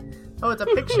okay. Oh, it's a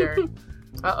picture.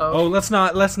 Uh-oh. Oh, let's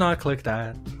not click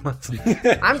that.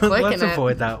 I'm clicking Let's it.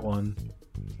 avoid that one.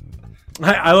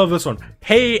 I love this one.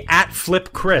 Hey, at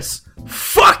Flip Chris.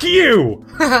 Fuck you!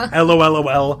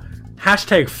 LOLOL.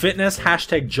 Hashtag fitness.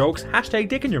 Hashtag jokes. Hashtag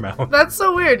dick in your mouth. That's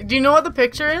so weird. Do you know what the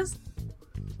picture is?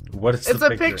 What is It's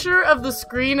the a picture of the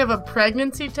screen of a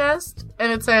pregnancy test,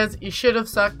 and it says, "You should have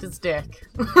sucked his dick."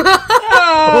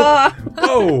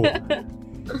 Oh!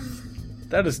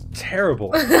 That is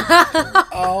terrible.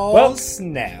 Oh, Well-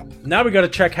 snap. Now we gotta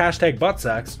check hashtag butt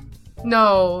sex.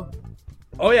 No.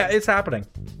 Oh yeah, it's happening.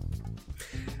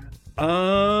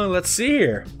 Let's see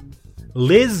here.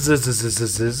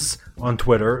 Liz on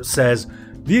Twitter says,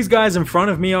 "These guys in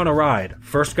front of me on a ride.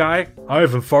 First guy, I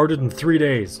haven't farted in 3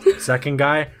 days. Second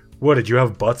guy, what, did you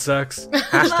have butt sex?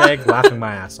 Hashtag laughing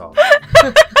my ass off."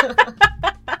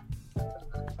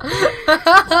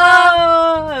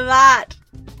 Oh, that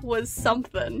was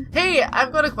something. Hey,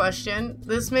 I've got a question.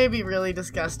 This may be really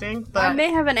disgusting, I but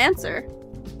may have an answer.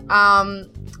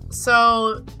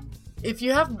 so if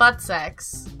you have butt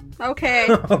sex, Okay.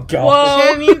 Oh god.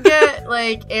 Whoa. can you get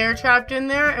like air trapped in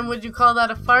there? And would you call that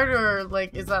a fart, or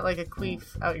like is that like a queef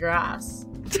out your ass?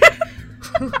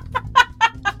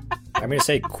 I'm gonna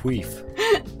say queef.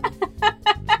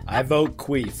 I vote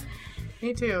queef.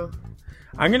 Me too.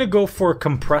 I'm gonna go for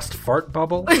compressed fart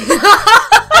bubble. Is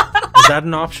that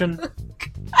an option?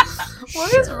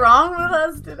 What is wrong with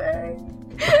us today?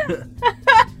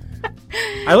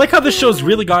 I like how this show's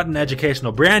really gotten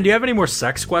educational. Brianne, do you have any more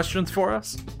sex questions for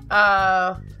us?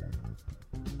 I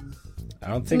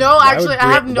don't think. No, why actually, would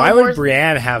I have no Why more- would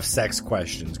Brianne have sex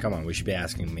questions? Come on, we should be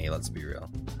asking me. Let's be real.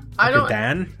 I Okay, don't.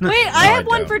 Dan? Wait, I I have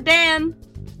one don't. for Dan.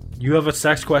 You have a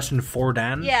sex question for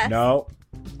Dan? Yes. No,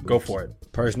 Go for it.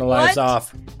 personalized What?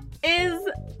 off. Is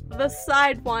the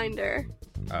Sidewinder.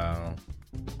 Oh.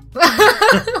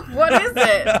 What is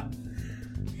it?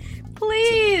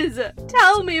 Please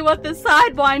tell me what the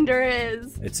Sidewinder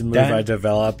is. It's a move Dan? I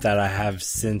developed that I have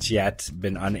since yet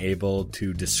been unable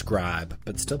to describe,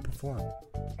 but still perform.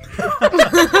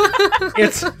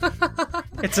 It's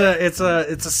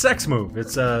a sex move.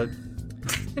 It's a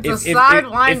It's a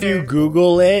sidewinder. If you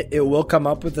Google it, it will come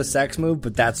up with a sex move,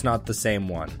 but that's not the same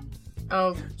one.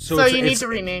 Oh, So so it's- you need it's- to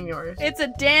rename yours. It's a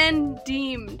Dan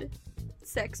deemed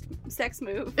sex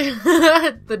move.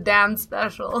 The Dan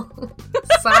special.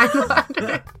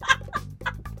 Sidewinder.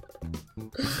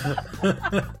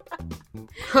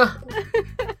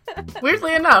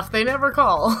 Weirdly enough, they never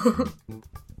call.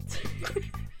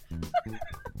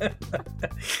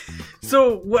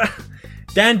 So what?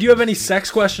 Dan, do you have any sex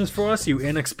questions for us? You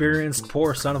inexperienced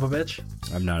poor son of a bitch.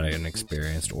 I'm not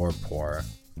inexperienced or poor.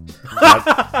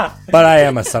 But I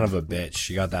am a son of a bitch.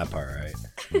 You got that part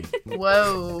right.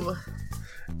 Whoa.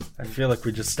 I feel like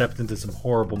we just stepped into some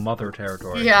horrible mother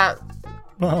territory. Yeah.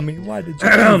 Mommy, why did you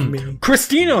leave me?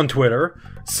 Christina on Twitter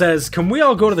says, "Can we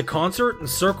all go to the concert and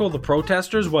circle the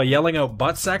protesters while yelling out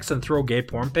butt sex and throw gay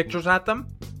porn pictures at them?"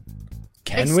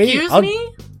 Can we? Excuse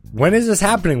me? When is this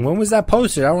happening? When was that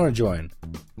posted? I want to join.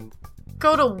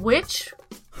 Go to which?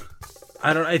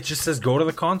 I don't. It just says go to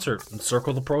the concert and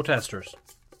circle the protesters.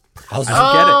 How's I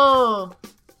don't get it. Oh.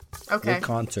 Okay. What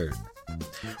concert?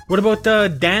 What about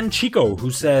Dan Chico,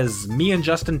 who says, "Me and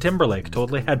Justin Timberlake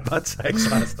totally had butt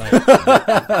sex last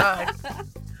night."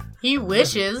 He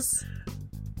wishes.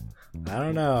 I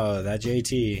don't know. That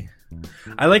JT.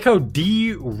 I like how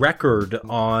D Record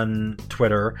on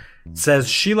Twitter says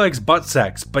she likes butt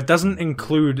sex, but doesn't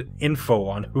include info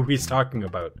on who he's talking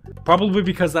about. Probably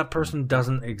because that person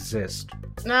doesn't exist.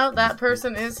 No, that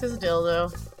person is his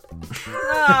dildo.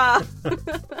 Ah.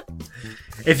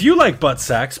 If you like butt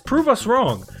sex, prove us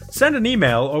wrong. Send an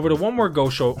email over to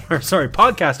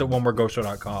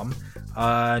podcast@onewordgoshow.com.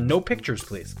 No pictures,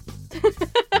 please.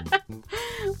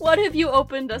 What have you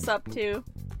opened us up to?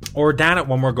 Or Dan at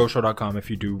onemoregoshow.com if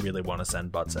you do really want to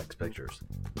send butt sex pictures.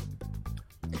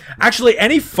 Actually,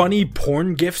 any funny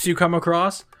porn gifs you come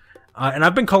across, and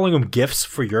I've been calling them gifs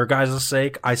for your guys'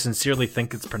 sake. I sincerely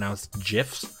think it's pronounced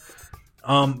gifs.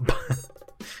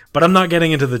 But I'm not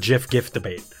getting into the GIF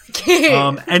debate.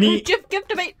 Any GIF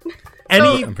debate.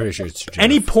 I'm pretty sure it's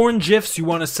any porn gifs you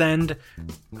want to send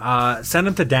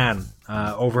them to Dan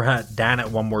over at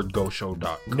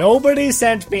dan@onewordgoshow.com. Nobody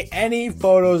sent me any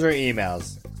photos or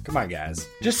emails. Come on, guys.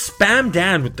 Just spam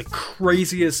Dan with the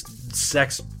craziest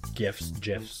sex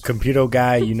gifs. Computer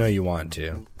guy, you know you want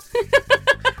to.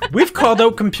 We've called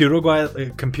out computer guy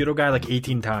like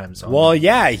 18 times. Well,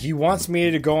 yeah, he wants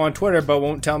me to go on Twitter, but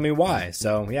won't tell me why.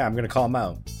 So, yeah, I'm going to call him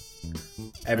out.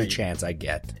 Every chance I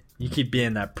get. You keep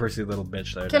being that prissy little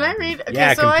bitch there. Can I read? Okay,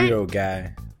 Yeah, so computer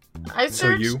guy. I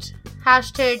searched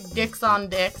hashtag dicks on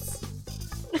dicks.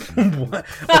 What?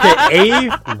 Okay,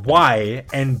 A, Y,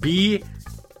 and B,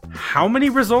 how many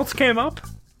results came up?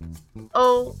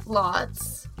 Oh,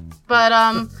 lots. But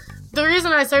the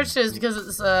reason I searched it is because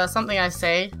it's something I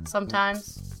say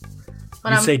sometimes.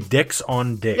 When You I'm, say dicks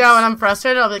on dicks. yeah, when I'm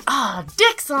frustrated, I'll be like,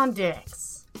 dicks on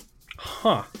dicks.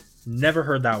 Huh. Never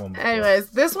heard that one before.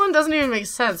 Anyways, this one doesn't even make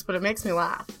sense, but it makes me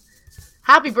laugh.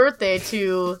 Happy birthday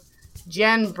to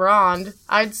Jen Brond.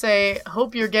 I'd say,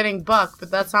 hope you're getting buck,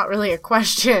 but that's not really a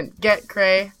question. Get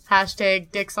cray.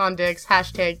 Hashtag dicks on dicks.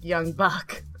 Hashtag young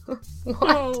buck.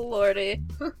 Oh, lordy.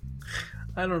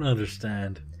 I don't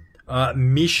understand.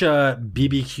 Misha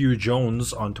BBQ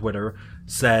Jones on Twitter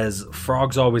says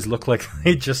frogs always look like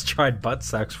they just tried butt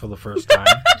sex for the first time.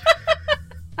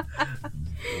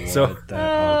 So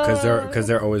Because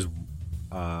they're always...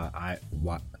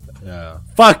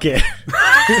 fuck it.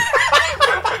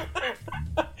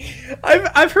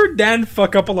 I've heard Dan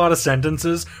fuck up a lot of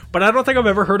sentences, but I don't think I've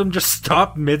ever heard him just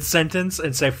stop mid-sentence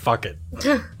and say fuck it.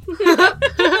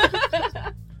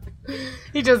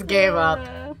 He just gave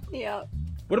up. Yeah.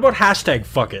 What about hashtag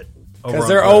fuck it? over Because on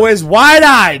they're Twitter? always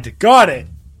wide-eyed. Got it.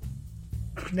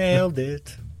 Nailed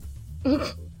it.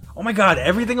 Oh my god,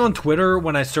 everything on Twitter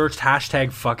when I searched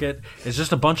hashtag fuck it is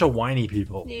just a bunch of whiny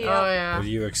people. Oh, Yeah. yeah. What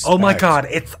do you expect? Oh my god,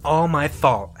 it's all my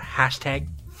fault. Hashtag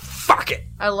fuck it.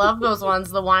 I love those ones,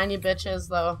 the whiny bitches,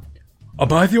 though.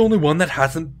 Am I the only one that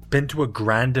hasn't been to a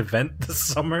grand event this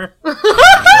summer?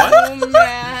 Oh,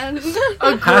 man.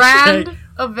 A grand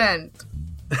event.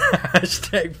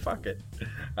 Hashtag fuck it.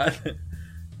 I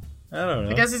don't know.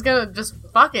 I guess he's gonna just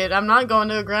fuck it. I'm not going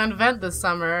to a grand event this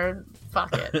summer.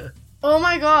 Fuck it. Oh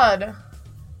my god.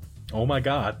 Oh my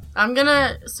god. I'm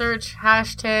gonna search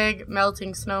hashtag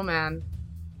melting snowman.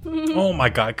 Oh my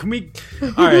god. Can we...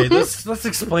 Alright, let's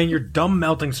explain your dumb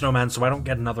melting snowman so I don't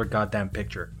get another goddamn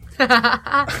picture.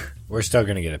 We're still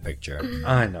going to get a picture.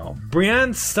 I know.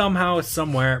 Brienne somehow,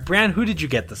 somewhere... Brienne, who did you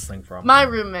get this thing from? My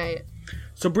roommate.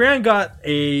 So Brienne got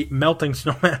a melting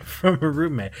snowman from her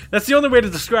roommate. That's the only way to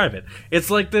describe it. It's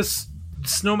like this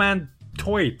snowman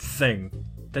toy thing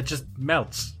that just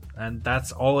melts. And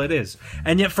that's all it is.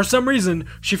 And yet, for some reason,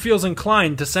 she feels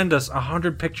inclined to send us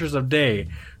 100 pictures a day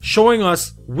showing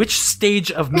us which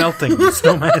stage of melting the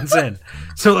snowman's in.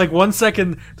 So, like, 1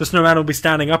 second, the snowman will be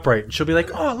standing upright. And she'll be like,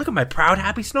 oh, look at my proud,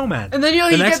 happy snowman. And then The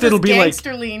you next get this it'll be like-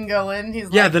 gangster lean going. He's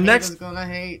Yeah, like, the next- "Haters gonna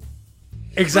hate."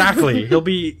 Exactly. He'll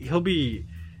be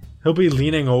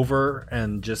leaning over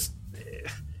and just...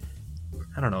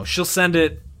 I don't know. She'll send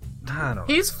it... I don't know.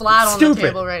 He's flat on Stupid. the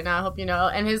table right now, I hope you know.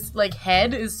 And his, like,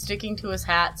 head is sticking to his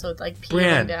hat, so it's, like,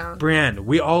 peeling down. Brienne,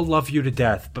 we all love you to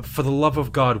death, but for the love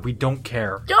of God, we don't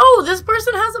care. Yo, this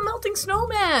person has a melting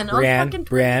snowman on fucking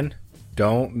Brienne,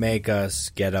 don't make us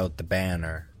get out the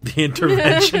banner. The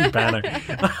intervention banner.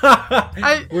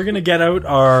 We're gonna get out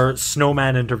our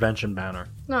snowman intervention banner.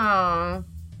 No.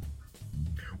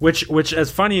 Which,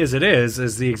 as funny as it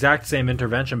is the exact same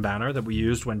intervention banner that we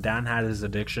used when Dan had his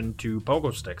addiction to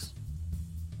pogo sticks.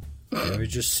 It was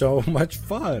just so much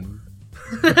fun.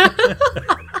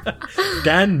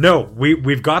 Dan, no,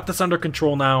 we've got this under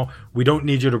control now. We don't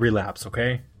need you to relapse,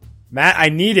 okay? Matt, I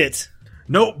need it.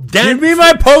 No, Dan, Give me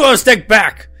my pogo stick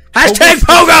back. Hashtag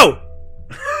pogo.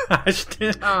 Did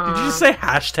you just say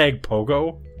hashtag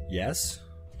pogo? Yes.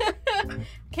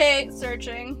 Okay,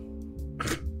 searching.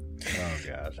 Oh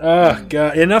gosh. Oh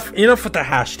god, enough with the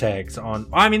hashtags on.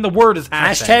 I mean, the word is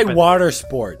hashtag. Hashtag but- water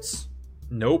sports.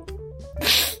 Nope.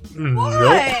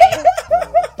 Why?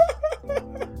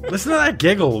 Listen to that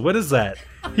giggle. What is that?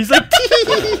 He's like,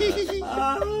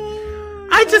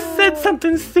 I I just said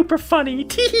something super funny.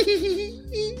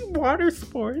 Water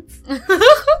sports. That's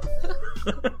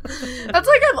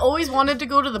like I've always wanted to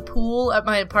go to the pool at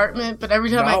my apartment, but every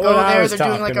time Not I go what I there, was they're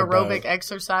doing like talking aerobic about.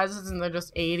 exercises and they're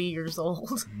just 80 years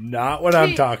old. Not what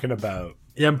I'm talking about.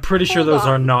 Yeah, I'm pretty sure Hold those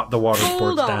are on. not the water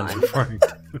Hold sports Dan's on. referring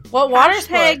to. What water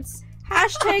sports?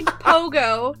 Hashtag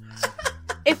pogo.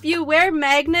 If you wear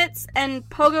magnets and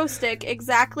pogo stick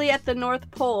exactly at the North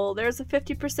Pole, there's a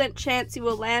 50% chance you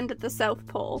will land at the South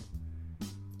Pole.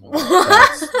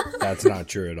 That's not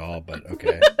true at all, but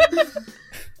okay.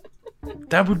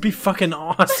 That would be fucking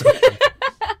awesome.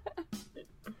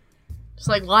 It's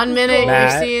like 1 minute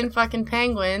Matt. you're seeing fucking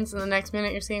penguins, and the next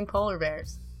minute you're seeing polar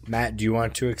bears. Matt, do you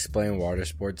want to explain water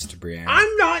sports to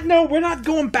Brianna? We're not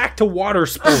going back to water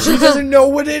sports. She doesn't know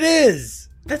what it is.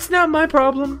 That's not my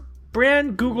problem.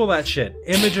 Brian, Google that shit.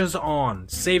 Images on.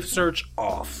 Safe search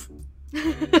off.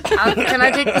 Can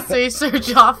I take the safe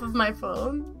search off of my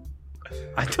phone?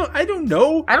 I don't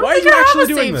know. I don't Why think are you I actually have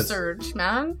a doing safe this? search,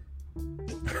 man.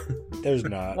 There's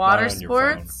not. Water not on your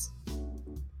phone. sports?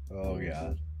 Oh,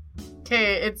 God.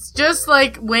 Okay, it's just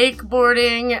like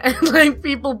wakeboarding and like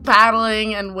people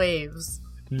paddling and waves.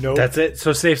 Nope. That's it.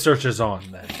 So safe search is on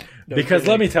then. No Because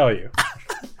kidding. let me tell you,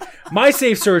 my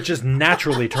safe search is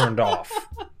naturally turned off.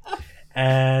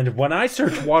 And when I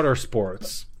search water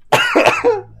sports,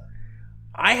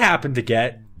 I happen to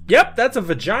get, yep, that's a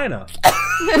vagina.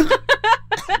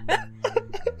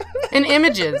 And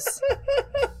images.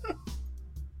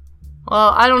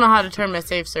 Well, I don't know how to turn my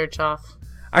safe search off.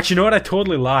 Actually, you know what? I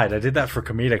totally lied. I did that for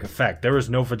comedic effect. There is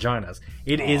no vaginas.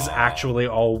 It is actually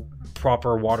all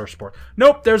proper water sport.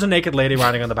 Nope, there's a naked lady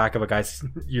riding on the back of a guy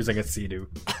using a Sea-Doo.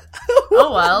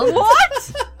 Oh well.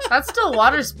 What? That's still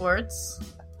water sports.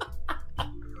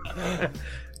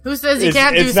 Who says you It's-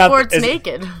 can't do it's not- sports it's-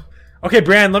 naked? Okay,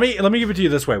 Brian, let me give it to you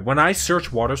this way. When I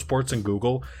search water sports in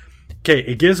Google, okay,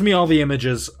 it gives me all the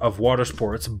images of water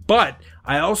sports, but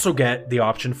I also get the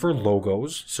option for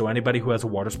logos. So anybody who has a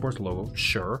water sports logo,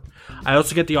 sure. I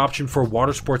also get the option for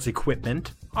water sports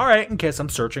equipment. All right, in case I'm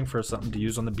searching for something to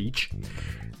use on the beach.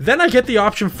 Then I get the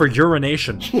option for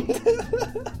urination.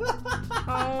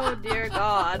 Oh, dear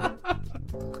God.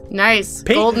 Nice.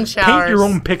 Golden showers. Paint your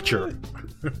own picture.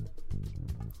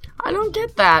 I don't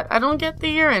get that. I don't get the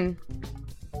urine.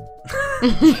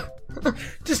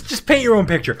 Just paint your own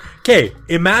picture. Okay,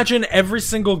 imagine every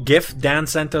single GIF Dan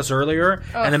sent us earlier,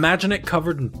 and imagine it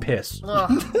covered in piss. Ugh.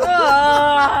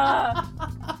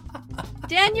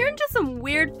 Dan, you're into some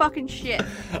weird fucking shit.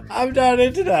 I'm not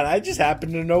into that. I just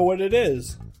happen to know what it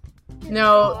is.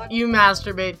 No, you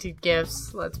masturbate to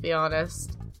gifts, let's be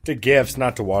honest. To gifts,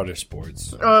 not to water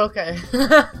sports. Oh, okay.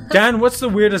 Dan, what's the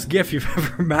weirdest GIF you've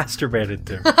ever masturbated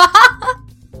to?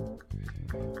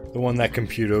 The one that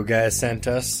Computo guy sent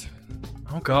us.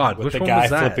 Oh God, With which the one guy was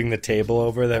that? flipping the table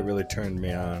over, that really turned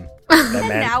me on. That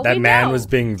Now man, we man know. was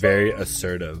being very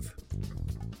assertive.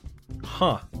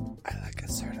 Huh? I like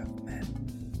assertive men.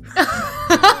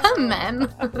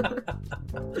 Men.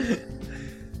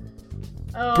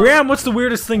 Oh. Bram, what's the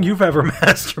weirdest thing you've ever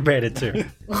masturbated to?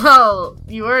 Well,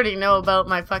 you already know about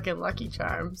my fucking Lucky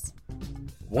Charms.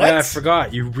 What? Yeah, I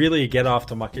forgot. You really get off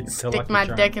to Lucky Stick my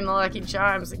Charms. dick in the Lucky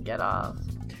Charms and get off.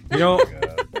 You know,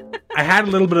 I had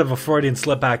a little bit of a Freudian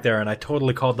slip back there, and I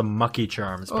totally called them Mucky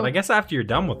Charms. But Oh. I guess after you're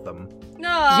done with them,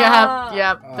 No.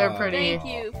 Yep, they're pretty. Thank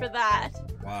you for that.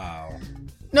 Wow.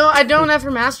 No, I don't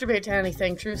ever masturbate to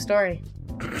anything. True story.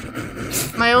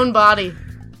 My own body.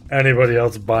 anybody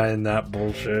else buying that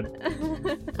bullshit?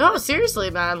 No, seriously,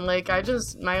 man. Like,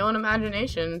 my own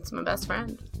imagination. It's my best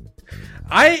friend.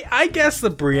 I guess the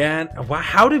Brienne. Wow,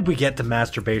 how did we get to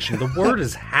masturbation? The word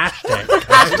is hashtag.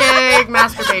 Hashtag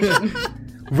masturbation.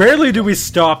 Rarely do we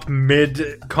stop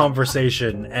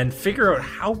mid-conversation and figure out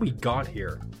how we got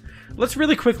here. Let's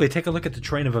really quickly take a look at the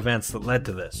train of events that led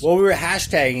to this. Well, we were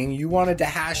hashtagging. You wanted to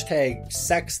hashtag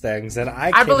sex things, and I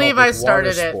I came believe up I with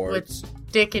started water it sports.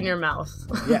 with dick in your mouth.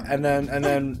 Yeah, and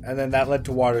then that led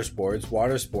to water sports.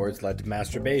 Water sports led to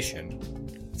masturbation.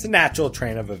 It's a natural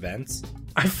train of events.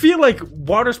 I feel like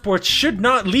water sports should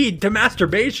not lead to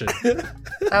masturbation.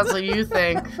 That's what you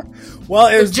think. Well,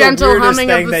 it was the gentle weirdest humming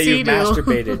of thing the that you Sea-Doo.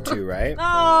 masturbated to, right?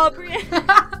 Oh,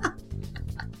 Brienne.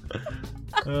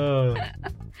 Oh.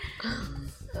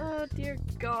 Oh, dear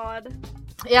God.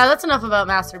 Yeah, that's enough about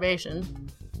masturbation.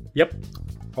 Yep.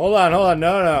 Hold on.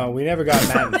 No. We never got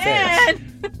Matt and Fish.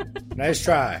 Man. Nice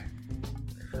try.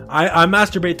 I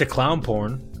masturbate to clown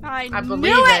porn. I believe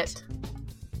knew it.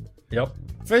 Yep.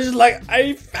 Fish is like,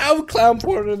 I found clown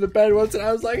porn in the bed once, and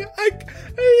I was like,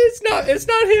 it's not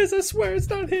his. I swear, it's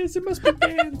not his. It must be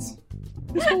Dan's.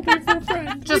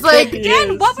 Just like,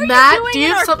 Dan, what were Matt, you doing do you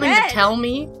in have our something bed? to tell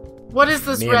me? What is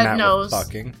this Me and red Matt were nose?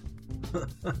 fucking.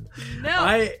 No.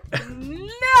 No.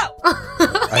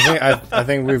 I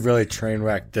think we've really train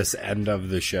wrecked this end of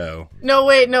the show. No,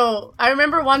 wait, no. I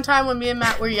remember one time when me and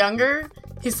Matt were younger,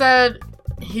 he said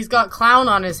he's got clown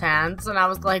on his hands, and I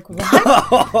was like,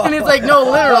 what? And he's like, no,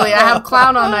 literally, I have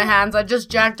clown on my hands. I just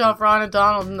jacked off Ronald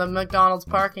Donald in the McDonald's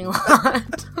parking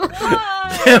lot.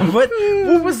 Yeah, what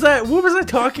was that? What was I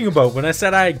talking about when I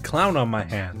said I had clown on my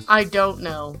hands? I don't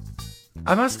know.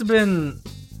 I must have been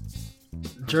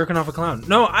jerking off a clown.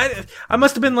 No, I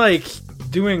must have been like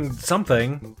doing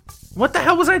something. What the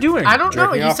hell was I doing? I don't know.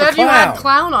 Jerking You off a said you had clown.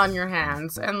 clown on your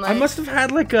hands, and like I must have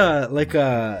had like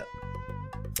a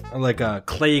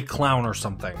clay clown or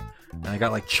something, and I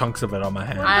got like chunks of it on my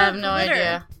hand. I have no Glitter.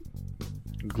 idea.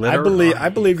 Glitter. I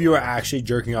believe you were actually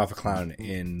jerking off a clown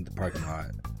in the parking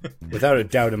lot, without a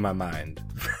doubt in my mind.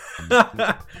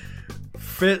 I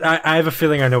have a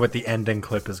feeling I know what the ending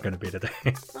clip is going to be today.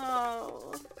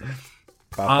 Oh.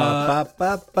 Ba, ba,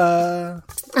 ba, ba, ba.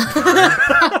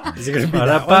 Is it gonna be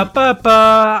that one?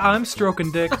 Ba-da-ba-ba-ba. I'm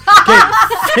stroking dick. Okay,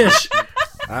 Fish.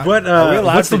 What? Are we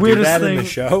allowed What's to the do weirdest that thing? in the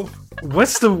show?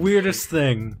 What's the weirdest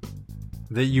thing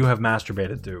that you have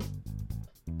masturbated to?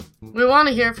 We want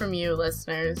to hear from you,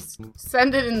 listeners.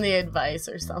 Send it in the advice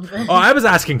or something. Oh, I was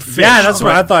asking Fish. Yeah, that's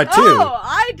what I thought too. Oh,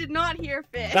 I did not hear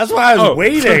fish. That's why I was Oh.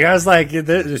 waiting. I was like,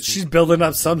 she's building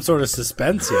up some sort of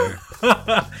suspense here.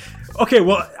 Okay,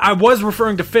 well, I was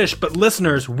referring to Fish, but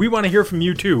listeners, we want to hear from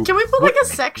you too. Can we put like a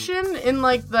section in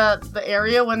like the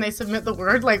area when they submit the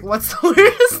word? Like, what's the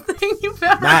weirdest thing you've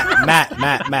ever?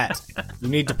 Matt. You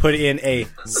need to put in a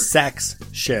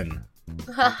section.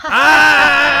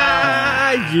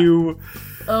 You.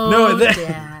 Oh, No,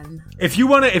 Dan. If you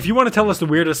want to tell us the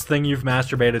weirdest thing you've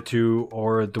masturbated to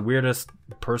or the weirdest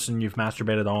person you've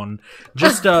masturbated on,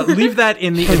 just leave that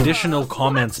in the additional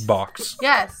comments box.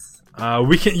 Yes.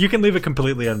 You can leave it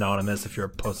completely anonymous if you're a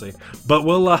pussy, but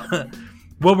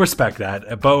we'll respect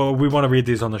that. But we want to read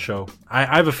these on the show. I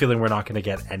have a feeling we're not going to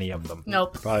get any of them.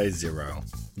 Nope. Probably 0.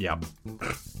 Yep.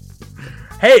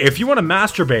 Hey, if you want to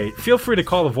masturbate, feel free to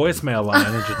call the voicemail line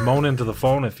and just moan into the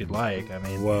phone if you'd like. I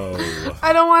mean, Whoa.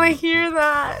 I don't want to hear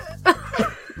that.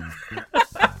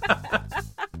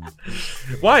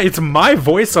 why? It's my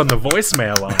voice on the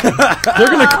voicemail line. They're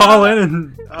gonna call in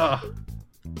and.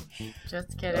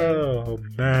 Just kidding. Oh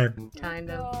man. Kind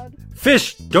of. God.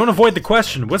 Fish, don't avoid the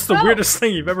question. What's the No. weirdest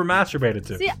thing you've ever masturbated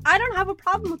to? See, I don't have a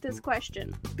problem with this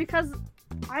question because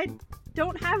I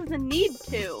don't have the need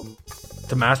to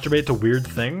To masturbate to weird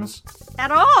things?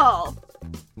 at all.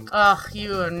 Ugh,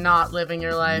 you are not living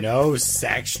your life. No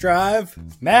sex drive?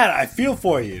 Matt, I feel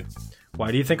for you.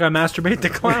 Why do you think I masturbate to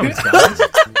clowns, guys?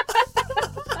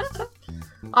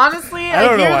 Honestly, I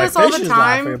don't know hear why this all Fish the is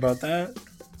laughing time. about that.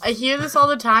 I hear this all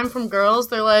the time from girls.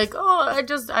 They're like, "Oh, I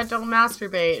don't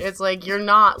masturbate." It's like you're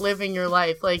not living your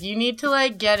life. Like you need to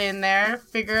like get in there,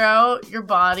 figure out your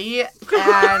body,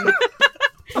 and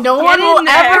no one in will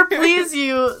there. ever please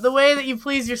you the way that you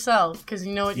please yourself because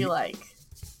you know what you like.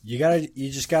 You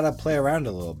just gotta play around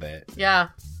a little bit. Yeah.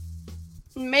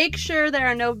 Make sure there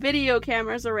are no video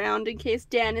cameras around in case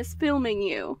Dan is filming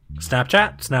you.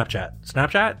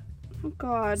 Snapchat? Oh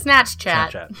God. Snatch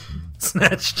chat. Snapchat.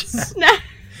 Snatch chat. Snap.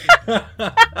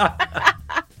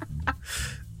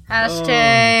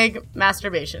 Hashtag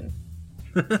masturbation.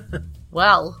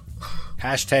 Well,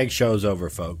 Hashtag show's over,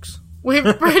 folks. we've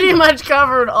pretty much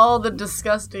covered all the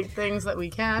disgusting things that we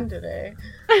can today.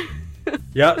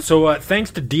 Yeah, so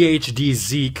thanks to DHD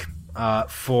Zeke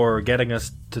for getting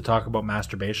us to talk about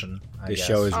masturbation. This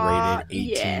show is rated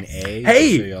yes. 18A.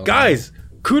 Hey, so you'll- guys,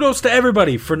 kudos to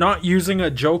everybody for not using a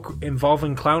joke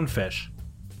involving clownfish.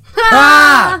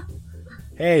 Ah!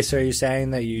 Hey, so you're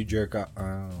saying that you jerk off?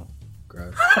 Oh,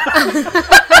 gross.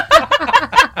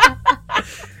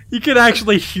 You could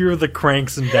actually hear the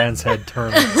cranks in Dan's head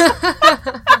turning.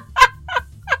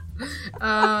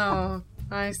 Oh,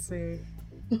 I see.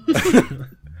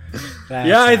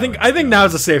 Yeah, I think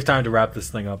now's a safe time to wrap this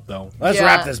thing up, though. Let's Yeah,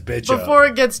 wrap this bitch before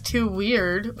it gets too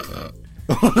weird.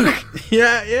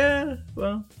 Yeah.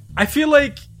 Well, I feel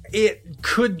like it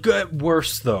could get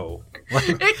worse, though. Like,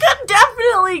 It could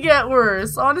definitely get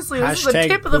worse. Honestly, this is the Hashtag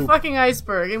tip of the poop. fucking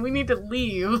iceberg, and we need to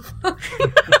leave.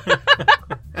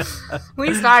 At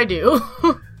least I do.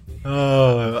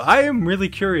 I am really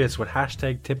curious what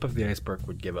hashtag tip of the iceberg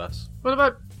would give us. What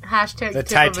about hashtag The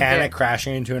tip of the Titanic dick?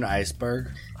 crashing into an iceberg.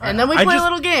 And then we I play just- a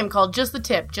little game called Just the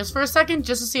Tip, just for a second,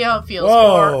 just to see how it feels.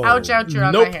 Whoa. Or ouch, ouch, you're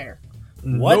on Nope. my hair.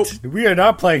 What? Nope. We are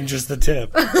not playing just the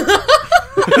tip.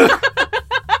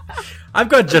 I've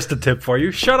got just a tip for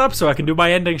you. Shut up so I can do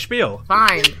my ending spiel.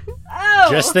 Fine. Oh,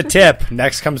 Just the tip.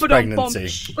 Next comes Ba-dum-bum.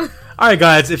 pregnancy. All right,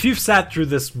 guys. If you've sat through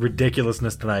this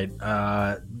ridiculousness tonight,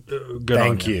 good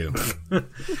Thank on you.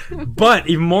 But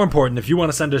even more important, if you want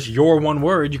to send us your one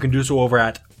word, you can do so over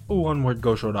at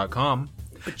onewordgoshow.com.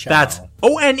 That's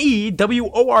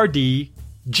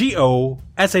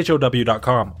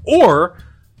onewordgoshow.com. Or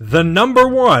the number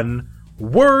one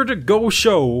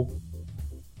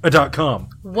wordgoshow.com.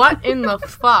 What in the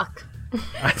fuck?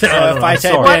 If I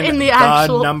type What in in the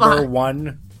actual number fuck?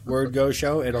 one word go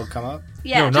show, it'll come up.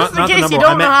 yeah. No, Just in not the case number you one.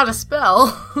 don't know how to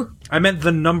spell. I meant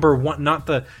the number one, not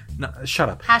the... No, shut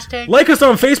up. Hashtag. Like us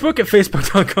on Facebook at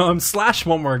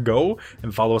facebook.com/onewordgo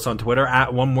and follow us on Twitter at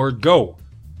onewordgo.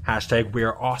 Hashtag we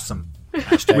are awesome.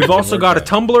 We've also got a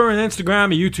Tumblr, an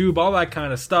Instagram, a YouTube, all that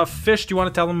kind of stuff. Fish, do you want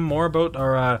to tell them more about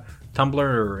our Tumblr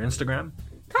or Instagram?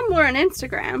 Tumblr and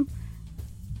Instagram.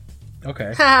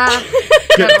 Okay.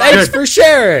 Thanks for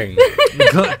sharing.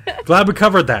 Glad we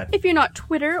covered that. If you're not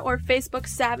Twitter or Facebook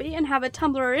savvy and have a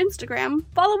Tumblr or Instagram,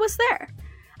 follow us there.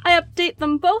 I update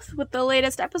them both with the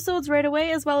latest episodes right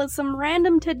away, as well as some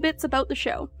random tidbits about the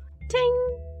show.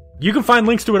 Ting! You can find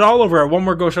links to it all over at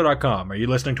onewordgoshow.com. Are you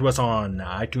listening to us on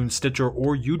iTunes, Stitcher,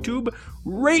 or YouTube?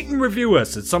 Rate and review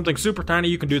us. It's something super tiny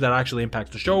you can do that actually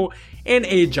impacts the show in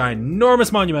a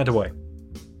ginormous monumental way.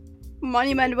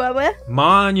 Monumental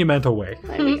way.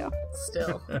 There we go.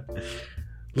 Still.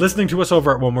 Listening to us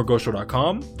over at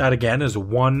onewordgoshow.com. That again is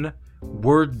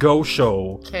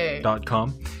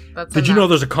onewordgoshow.com. That's Did you enough. know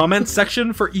there's a comment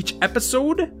section for each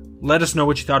episode? Let us know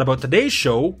what you thought about today's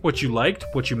show, what you liked,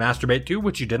 what you masturbate to,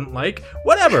 what you didn't like,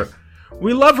 whatever.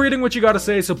 We love reading what you got to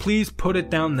say, so please put it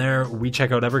down there. We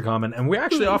check out every comment, and we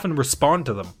actually often respond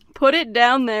to them. Put it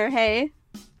down there, hey.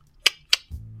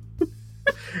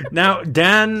 Now,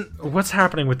 Dan, what's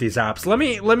happening with these apps? Let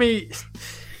me.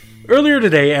 Earlier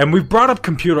today, and we brought up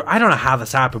computer. I don't know how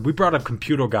this happened. We brought up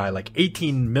Computer Guy like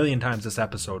 18 million times this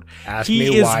episode. Ask he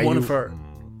me is why one you- of our.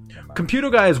 Computer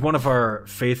Guy is one of our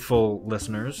faithful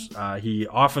listeners. He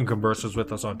often converses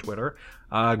with us on Twitter.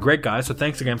 Great guy, so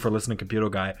thanks again for listening, Computer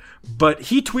Guy. But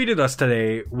he tweeted us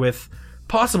today with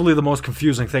possibly the most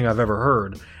confusing thing I've ever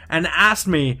heard, and asked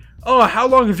me, "Oh, how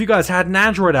long have you guys had an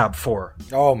Android app for?"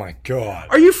 Oh my god.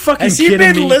 Are you fucking Has he kidding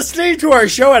been me? listening to our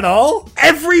show at all?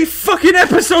 Every fucking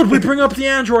episode we bring up the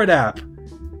Android app.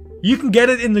 You can get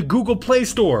it in the Google Play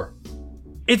Store.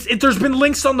 There's been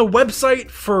links on the website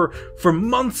for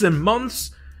months and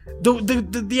months.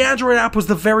 The Android app was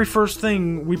the very first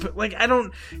thing we put. Like, I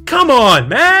don't. Come on,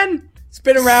 man. It's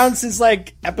been around since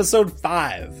like episode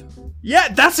 5. Yeah,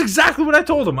 that's exactly what I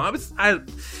told him.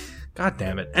 God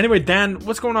damn it. Anyway, Dan,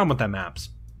 what's going on with them apps?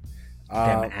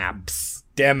 Dem apps.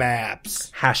 Dem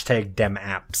apps. Hashtag dem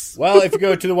apps. Well, if you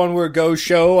go to the One Word Go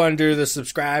show under the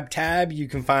subscribe tab, you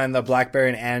can find the BlackBerry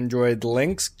and Android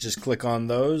links. Just click on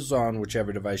those on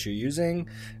whichever device you're using.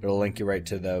 It'll link you right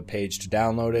to the page to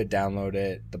download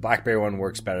it. The BlackBerry one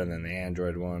works better than the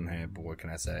Android one. Hey, but what can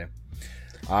I say?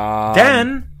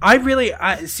 Dan,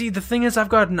 I see, the thing is, I've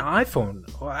got an iPhone.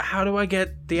 How do I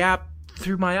get the app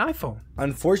through my iPhone?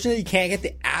 Unfortunately, you can't get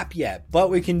the app yet, but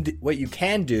what you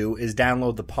can do is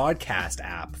download the podcast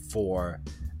app for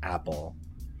Apple.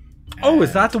 Oh,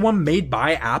 is that the one made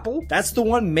by Apple? That's the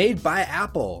one made by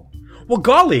Apple. Well,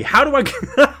 golly, how do I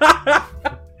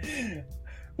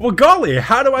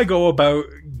go about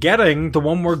getting the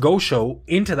One Word Go show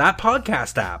into that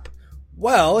podcast app?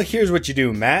 Well, here's what you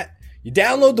do, Matt. You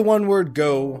download the One Word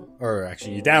Go, or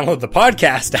actually, you download the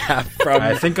podcast app from.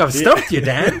 I think I've stumped you,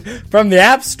 Dan. From the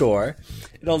App Store.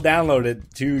 It'll download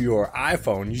it to your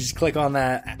iPhone. You just click on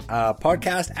that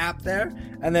podcast app there,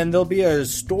 and then there'll be a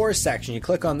store section. You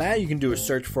click on that, you can do a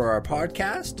search for our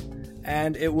podcast,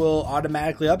 and it will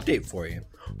automatically update for you.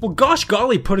 Well, gosh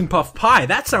golly, Pudding Puff Pie,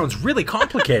 that sounds really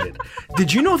complicated.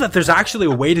 Did you know that there's actually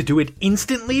a way to do it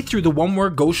instantly through the One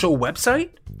Word Go show website?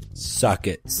 Suck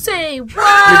it. Say what?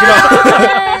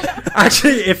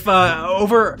 Actually, if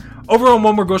over on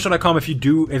onewordgoshow.com,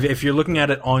 if you're looking at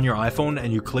it on your iPhone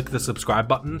and you click the subscribe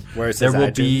button, Where it says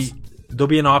there'll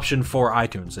be an option for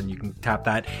iTunes, and you can tap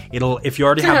that. If you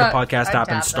already have the podcast I'd app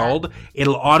tap installed,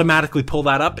 it'll automatically pull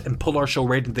that up and pull our show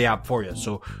right into the app for you.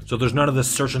 So there's none of this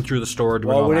searching through the store doing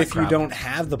Well, all what that if you crap. don't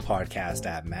have the podcast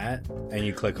app, Matt, and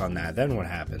you click on that? Then what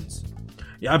happens?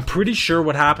 Yeah, I'm pretty sure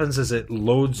what happens is it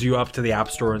loads you up to the App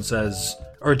Store and says,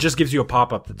 or it just gives you a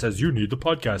pop-up that says, "You need the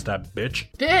podcast app, bitch."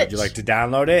 Bitch. Would you like to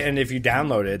download it? And if you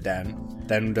download it,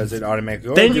 then does it automatically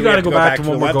go? Then or do you we got to have go back to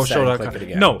the website and onewordgoshow.com. click it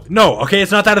again? No, okay,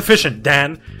 it's not that efficient,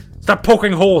 Dan. Stop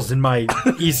poking holes in my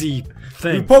easy You're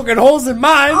thing. poking holes in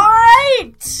mine. All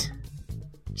right.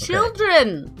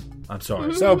 Children. I'm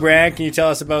sorry. So, Brian, can you tell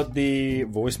us about the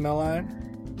voicemail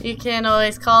line? You can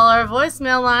always call our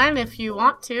voicemail line if you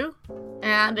want to.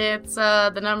 And it's,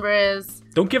 the number is...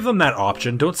 Don't give them that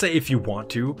option. Don't say if you want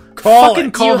to. Call Fucking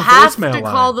it. call you the have voicemail to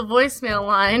line. call the voicemail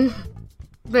line.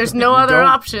 There's no other don't.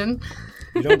 option.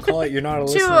 You don't call it, you're not a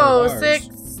listener of ours.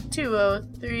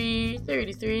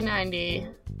 206-203-3390.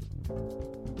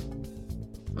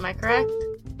 Am I correct?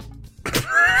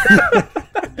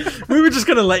 We were just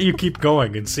gonna let you keep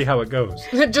going and see how it goes.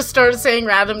 Just started saying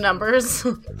random numbers.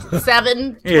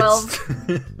 7, 12.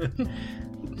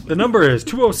 The number is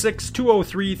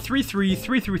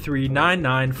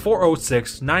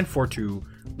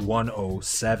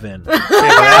 206-203-3333-99-406-942-107.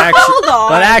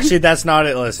 But actually, that's not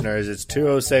it, listeners. It's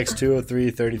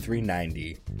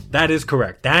 206-203-3390. That is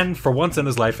correct. Dan, for once in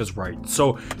his life, is right.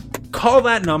 So call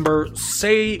that number.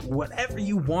 Say whatever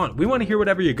you want. We want to hear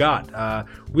whatever you got.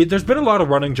 There's been a lot of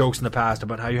running jokes in the past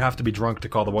about how you have to be drunk to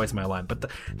call the voicemail line, but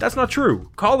that's not true.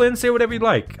 Call in, say whatever you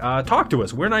like. Talk to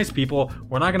us. We're nice people.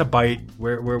 We're not going to bite.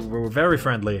 We're very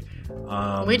friendly.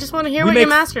 We just want to hear what you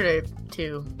masturbate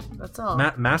to. That's all.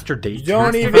 Master date. You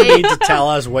don't even need to tell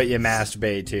us what you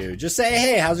masturbate to. Just say,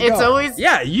 hey, how's it going? It's always...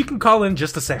 Yeah, you can call in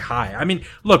just to say hi. I mean,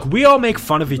 look, we all make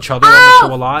fun of each other on the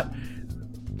show a lot.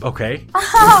 Okay.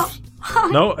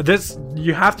 No,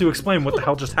 you have to explain what the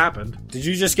hell just happened. Did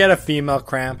you just get a female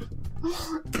cramp?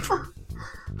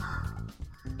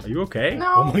 Are you okay?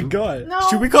 No. Oh my god. No.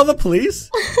 Should we call the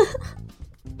police?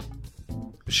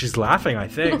 She's laughing, I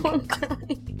think.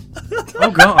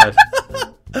 Oh god.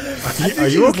 Are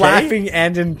you okay? Laughing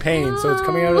and in pain, so it's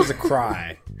coming out as a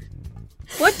cry.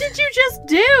 What did you just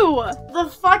do? The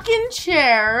fucking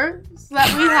chairs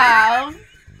that we have,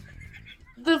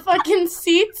 the fucking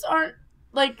seats aren't,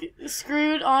 like,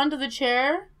 screwed onto the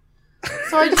chair.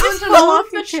 So I just went to fell off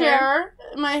off the your chair.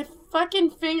 My fucking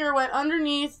finger went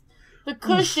underneath the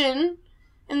cushion,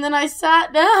 and then I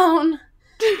sat down, and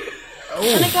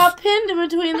it got pinned in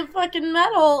between the fucking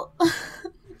metal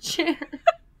chair.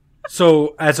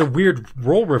 So, as a weird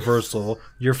role reversal,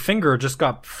 your finger just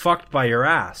got fucked by your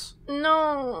ass.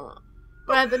 No,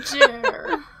 by the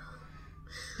chair.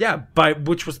 Yeah,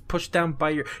 which was pushed down by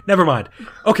your... Never mind.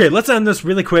 Okay, let's end this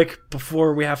really quick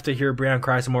before we have to hear Brianne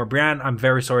cry some more. Brianne, I'm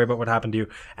very sorry about what happened to you.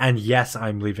 And yes,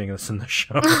 I'm leaving this in the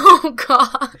show. Oh,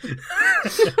 God.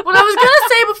 What I was going to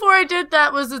say before I did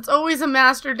that was it's always a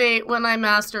master date when I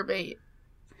masturbate.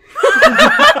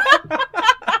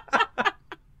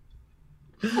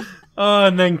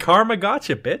 And then karma got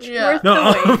you, bitch. Yeah. Worth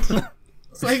the wait.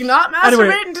 It's like not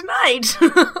masturbating tonight.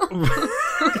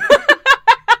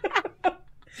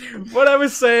 What I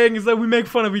was saying is that we make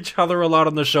fun of each other a lot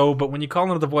on the show, but when you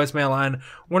call into the voicemail line,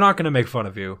 we're not going to make fun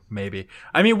of you, maybe.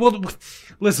 I mean,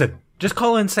 listen, just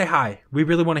call in and say hi. We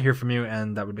really want to hear from you,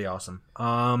 and that would be awesome.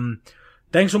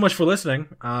 Thanks so much for listening.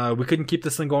 We couldn't keep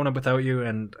this thing going without you,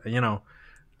 and, you know,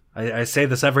 I say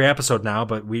this every episode now,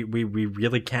 but we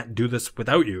really can't do this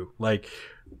without you. Like,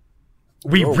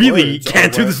 we really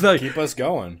can't do this without you. Keep us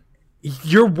going.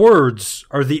 Your words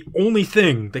are the only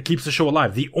thing that keeps the show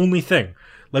alive. The only thing.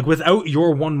 Like, without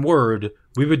your one word,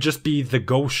 we would just be the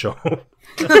Go Show.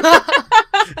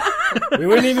 We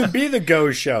wouldn't even be the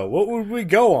Go Show. What would we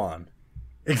go on?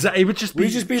 Exactly. It would just be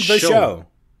the show.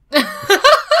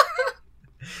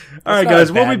 All right, guys.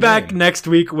 We'll be back next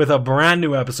week with a brand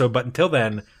new episode. But until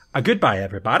then, a goodbye,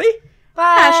 everybody.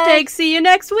 Bye. Hashtag see you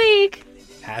next week.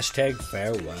 Hashtag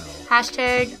farewell.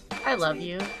 Hashtag I love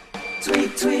you.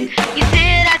 Tweet, tweet. You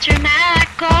sit at your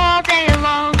Mac all day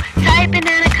long, typing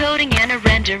and a coding and a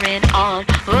rendering on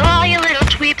all your little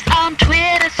tweets on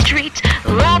Twitter street.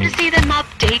 Love to see them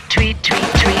update. Tweet, tweet,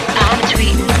 tweet. I'm a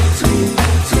tweet.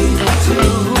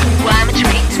 Oh, I'm a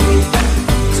tweet.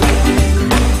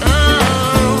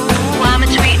 Oh, I'm a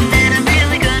tweet, and I'm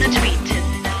really gonna tweet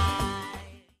tonight.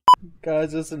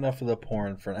 Guys, that's enough of the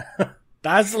porn for now.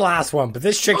 That's the last one, but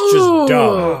this chick's just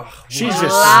dumb. She's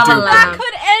just Lava stupid. lamp.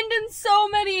 Could end in so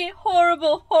many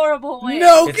horrible, horrible ways.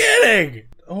 No kidding!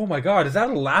 Oh my god, is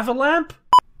that a lava lamp?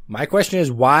 My question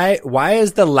is, why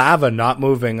is the lava not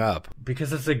moving up?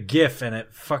 Because it's a GIF and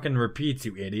it fucking repeats,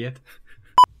 you idiot.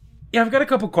 Yeah, I've got a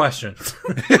couple questions.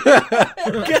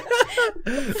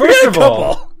 First of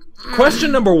all,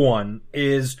 question number 1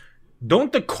 is,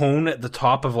 don't the cone at the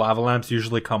top of lava lamps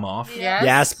usually come off?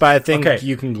 Yes, but I think Okay.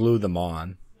 you can glue them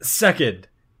on. Second,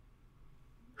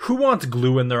 who wants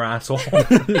glue in their asshole?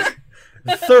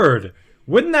 Third,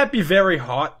 wouldn't that be very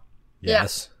hot?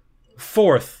 Yes.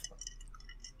 Fourth,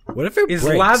 What if it is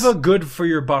breaks? lava good for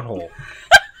your butthole?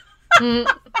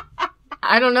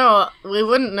 I don't know. We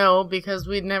wouldn't know because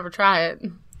we'd never try it.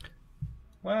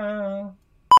 Well...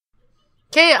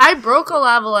 Okay, I broke a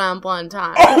lava lamp one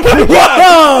time.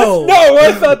 Whoa! No,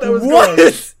 I thought that was What?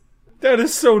 going. That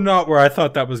is so not where I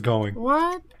thought that was going.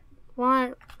 What?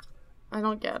 Why? I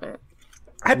don't get it.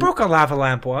 I broke a lava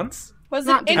lamp once. Was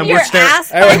Not it in And your we're staring-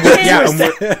 ass by and we're- chance?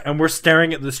 Yeah, and we're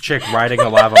staring at this chick riding a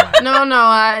lava lamp.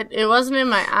 No, it wasn't in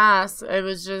my ass. It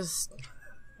was just...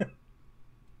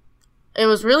 It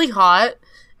was really hot,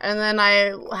 and then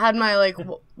I had my, like,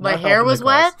 my Not hair helping was the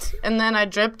cause. wet, and then I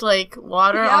dripped, like,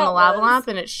 water Yeah, on the it lava was. lamp,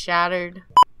 and it shattered.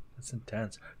 That's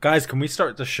intense. Guys, can we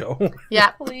start the show? Yeah.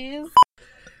 Please.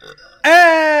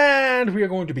 And we are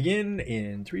going to begin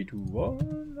in 3, 2,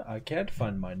 1. I can't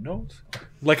find my notes.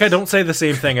 Like, I don't say the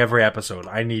same thing every episode.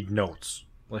 I need notes.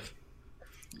 Like,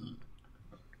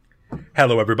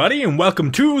 hello, everybody, and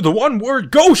welcome to the One Word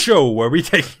Go Show, where we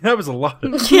take. That was a lot.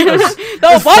 Of,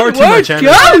 The far too much energy.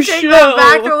 Take that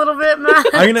back a little bit, Matt.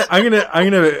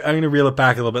 I'm gonna reel it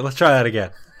back a little bit. Let's try that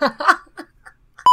again.